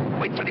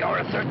 Wait for the hour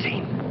of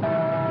 13.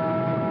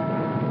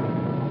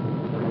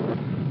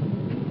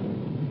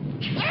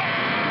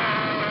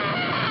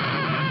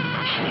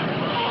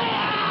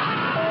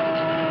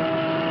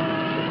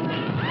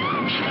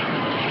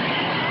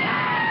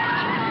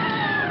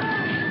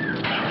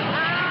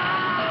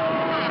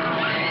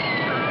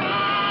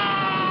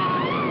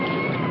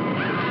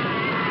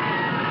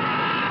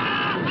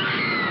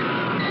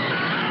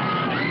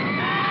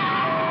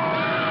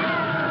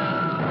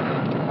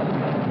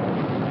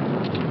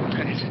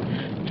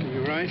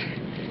 You right?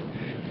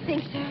 I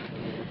think so.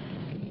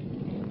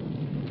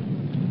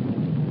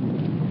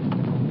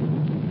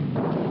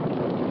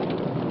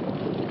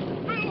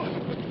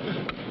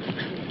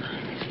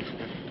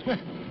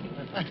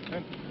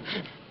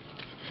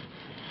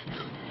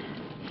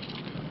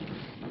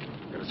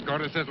 Got a score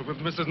to settle with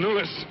Mrs.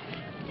 Lewis.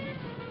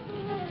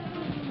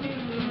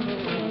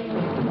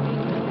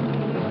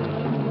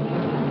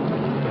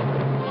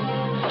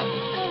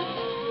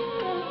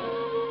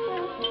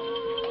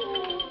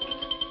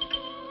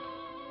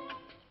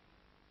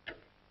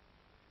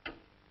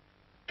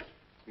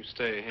 You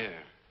stay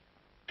here.